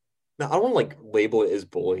 no, I don't want to like label it as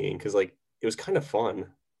bullying because like it was kind of fun.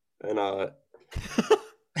 And I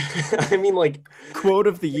mean, like, quote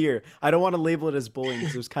of the year. I don't want to label it as bullying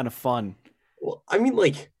because it was kind of fun. Well, I mean,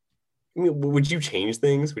 would you change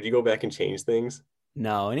things? Would you go back and change things?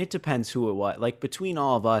 No, and it depends who it was. Like between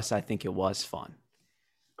all of us, I think it was fun.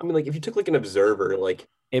 I mean, like if you took like an observer, like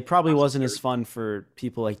it probably wasn't as fun for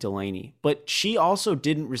people like Delaney, but she also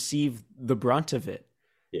didn't receive the brunt of it.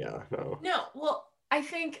 Yeah, no. No, well, I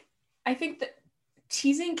think that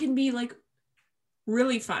teasing can be like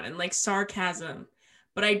really fun and like sarcasm,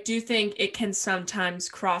 but I do think it can sometimes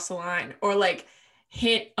cross a line or like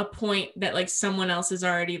hit a point that like someone else is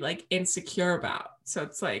already like insecure about. So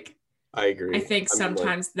it's like, I agree. I think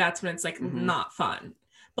sometimes that's when it's like not fun.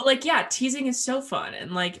 But like, yeah, teasing is so fun,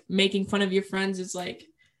 and like making fun of your friends is like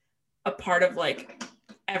a part of like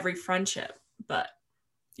every friendship. But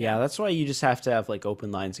yeah, that's why you just have to have like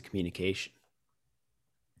open lines of communication.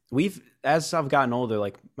 As I've gotten older,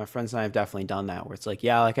 like my friends and I have definitely done that where it's like,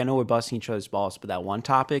 yeah, like I know we're busting each other's balls, but that one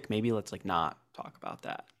topic, maybe let's like not talk about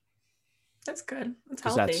that. That's good. That's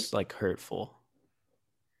because healthy. that's like hurtful.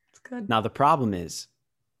 It's good. Now the problem is,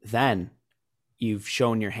 then you've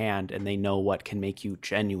shown your hand, and they know what can make you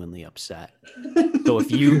genuinely upset. So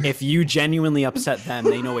if you genuinely upset them,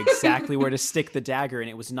 they know exactly where to stick the dagger, and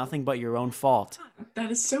it was nothing but your own fault. That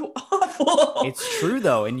is so awful. It's true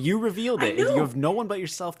though, and you revealed it. You have no one but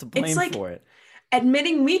yourself to blame like for it.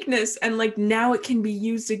 Admitting weakness, and like now it can be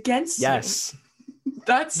used against you. Yes.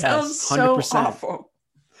 That sounds so 100%. awful.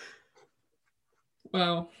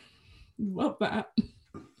 Wow. Love that.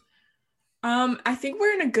 I think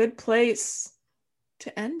we're in a good place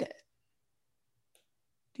to end it.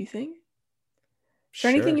 Do you think? Is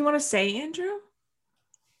there anything you want to say, Andrew?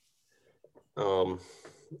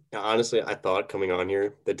 Honestly, I thought coming on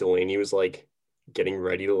here that Delaney was like getting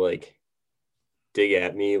ready to like dig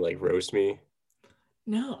at me, like roast me.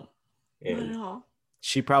 No, not at And all.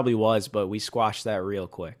 She probably was, but we squashed that real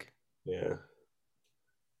quick. yeah,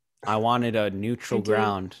 I wanted a neutral I did.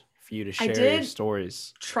 ground for you to I share your did.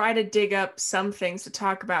 stories. Try to dig up some things to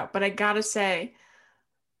talk about, but I gotta say,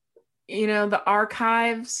 the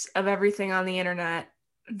archives of everything on the internet,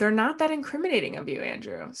 they're not that incriminating of you,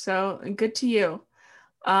 Andrew. So good to you.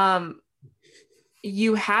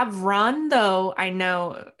 You have run, though, I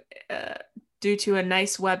know, due to a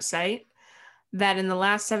nice website, that in the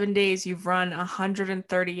last 7 days you've run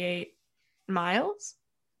 138 miles,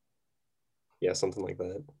 yeah, something like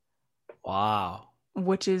that. Wow.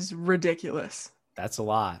 which is ridiculous. That's a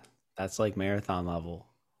lot. That's like marathon level.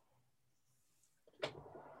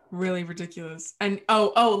 Really ridiculous. And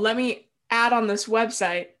let me add on this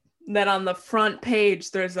website that on the front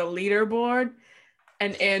page there's a leaderboard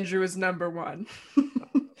and Andrew is number 1.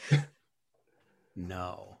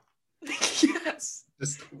 No. Yes.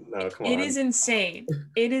 Just no, come on. It is insane.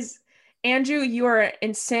 It is, Andrew, you are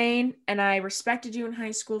insane, and I respected you in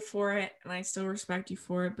high school for it, and I still respect you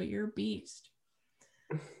for it, but you're a beast.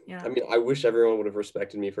 Yeah. I mean, I wish everyone would have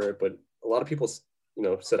respected me for it, but a lot of people,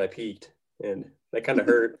 said I peaked, and that kind of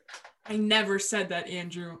hurt. I never said that,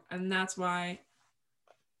 Andrew, and that's why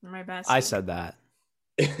you're my best. I said that.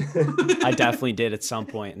 I definitely did at some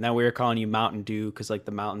point. And then we were calling you Mountain Dew because like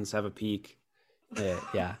the mountains have a peak.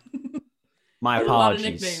 Yeah. My A lot of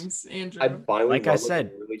apologies. nicknames, Andrew. I finally, Like I run,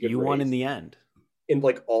 said, a really good you won race. in the end. And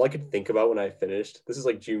like all I could think about when I finished, this is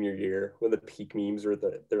like junior year when the peak memes are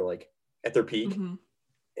they're like at their peak. Mhm.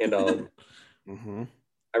 And Mm-hmm.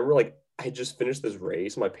 I remember like I had just finished this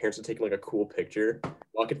race. My parents had taken like a cool picture.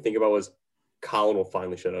 All I could think about was Colin will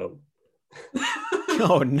finally shut up.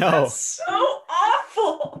 Oh no. That's so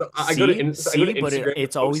awful. I go to but Instagram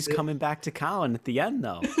it's to always post it, coming back to Colin at the end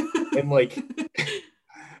though. and like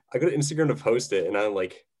I go to Instagram to post it, and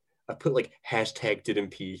I put like hashtag didn't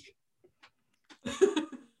peak.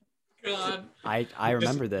 God. I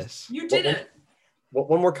remember this. You did it.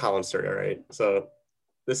 One more Colin story, all right? So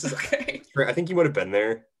this is Okay. I think you might have been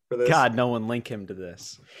there for this. God, no one link him to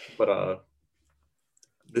this. But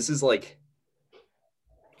this is when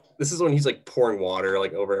he's like pouring water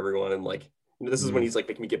like over everyone, and like this is when he's like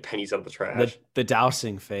making me get pennies out of the trash. The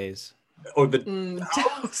dousing phase. Oh, the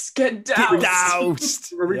Douse. Get Get doused.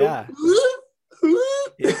 doused. Remember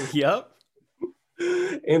Yeah. Yep.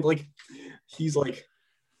 And like he's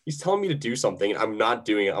telling me to do something, and I'm not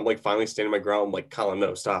doing it. I'm like finally standing my ground. I'm like, Colin,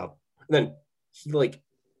 no, stop. And then he like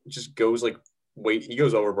just goes like he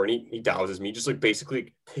goes overboard, and he douses me, just like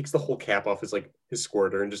basically takes the whole cap off his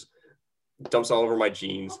squirter and just dumps all over my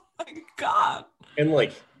jeans. Oh my God. And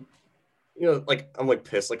like like I'm like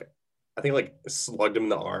pissed. Like I think like slugged him in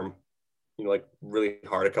the arm, like really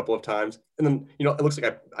hard a couple of times. And then it looks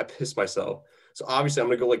like I pissed myself. So obviously I'm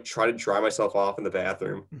gonna go like try to dry myself off in the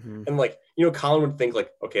bathroom. Mm-hmm. And like, Colin would think like,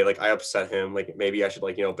 okay, like I upset him, like maybe I should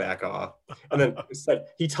like, back off. And then instead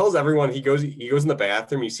he tells everyone, he goes in the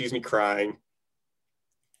bathroom, he sees me crying.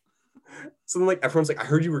 So then like everyone's like, I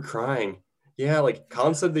heard you were crying. Yeah, like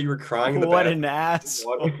Colin said that you were crying in the What bathroom. an ass.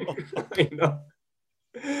 I know.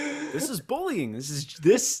 This is bullying.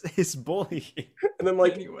 This is bullying. And then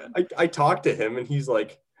like Anyway. I talked to him, and he's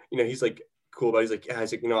like, he's like cool, but he's like, yeah,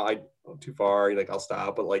 he's like, I'm too far, like I'll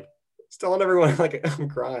stop, but like he's telling everyone like I'm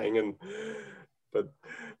crying, but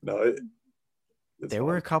no, There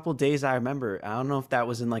were a couple days I remember. I don't know if that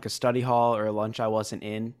was in like a study hall or a lunch I wasn't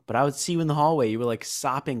in, but I would see you in the hallway. You were like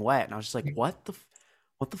sopping wet, and I was just like, what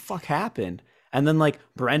the fuck happened? And then like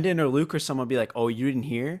Brendan or Luke or someone would be like, oh, you didn't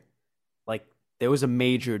hear? Like there was a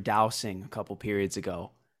major dousing a couple periods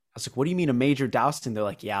ago. I was like, what do you mean a major dousing? They're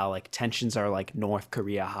like, yeah, like tensions are like North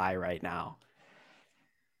Korea high right now.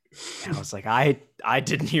 And I was like, I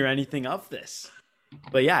didn't hear anything of this.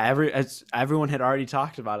 But yeah, everyone had already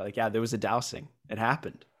talked about it. Like, yeah, there was a dousing. It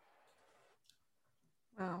happened.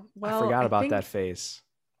 Wow. Well, I forgot about that phase.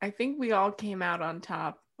 I think we all came out on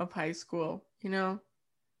top of high school,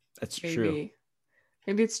 That's true.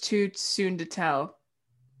 Maybe it's too soon to tell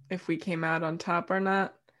if we came out on top or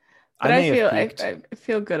not. But may I have feel peaked. I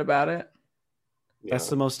feel good about it. That's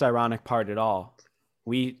the most ironic part at all.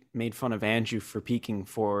 We made fun of Andrew for peaking,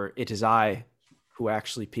 for it is I who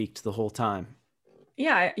actually peaked the whole time.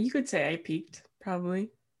 Yeah, you could say I peaked, probably.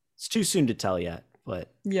 It's too soon to tell yet,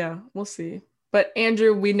 but Yeah, we'll see. But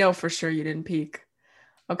Andrew, we know for sure you didn't peak.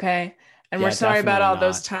 Okay? And Yeah, we're sorry about definitely all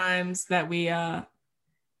those not. times that we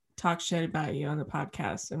talked shit about you on the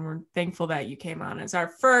podcast. And we're thankful that you came on as our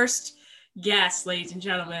first guest, ladies and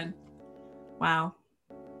gentlemen. Wow.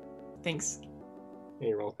 Thanks. Hey,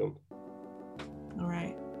 you're welcome. All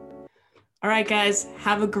right. All right, guys.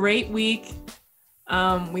 Have a great week.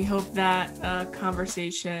 We hope that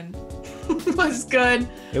conversation was good.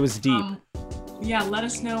 It was deep. Yeah, let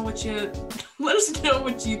us know what you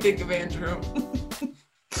think of Andrew.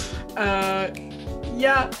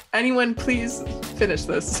 Yeah, anyone please finish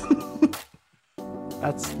this.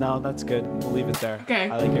 That's good. We'll leave it there. Okay.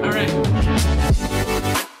 I like it. All right.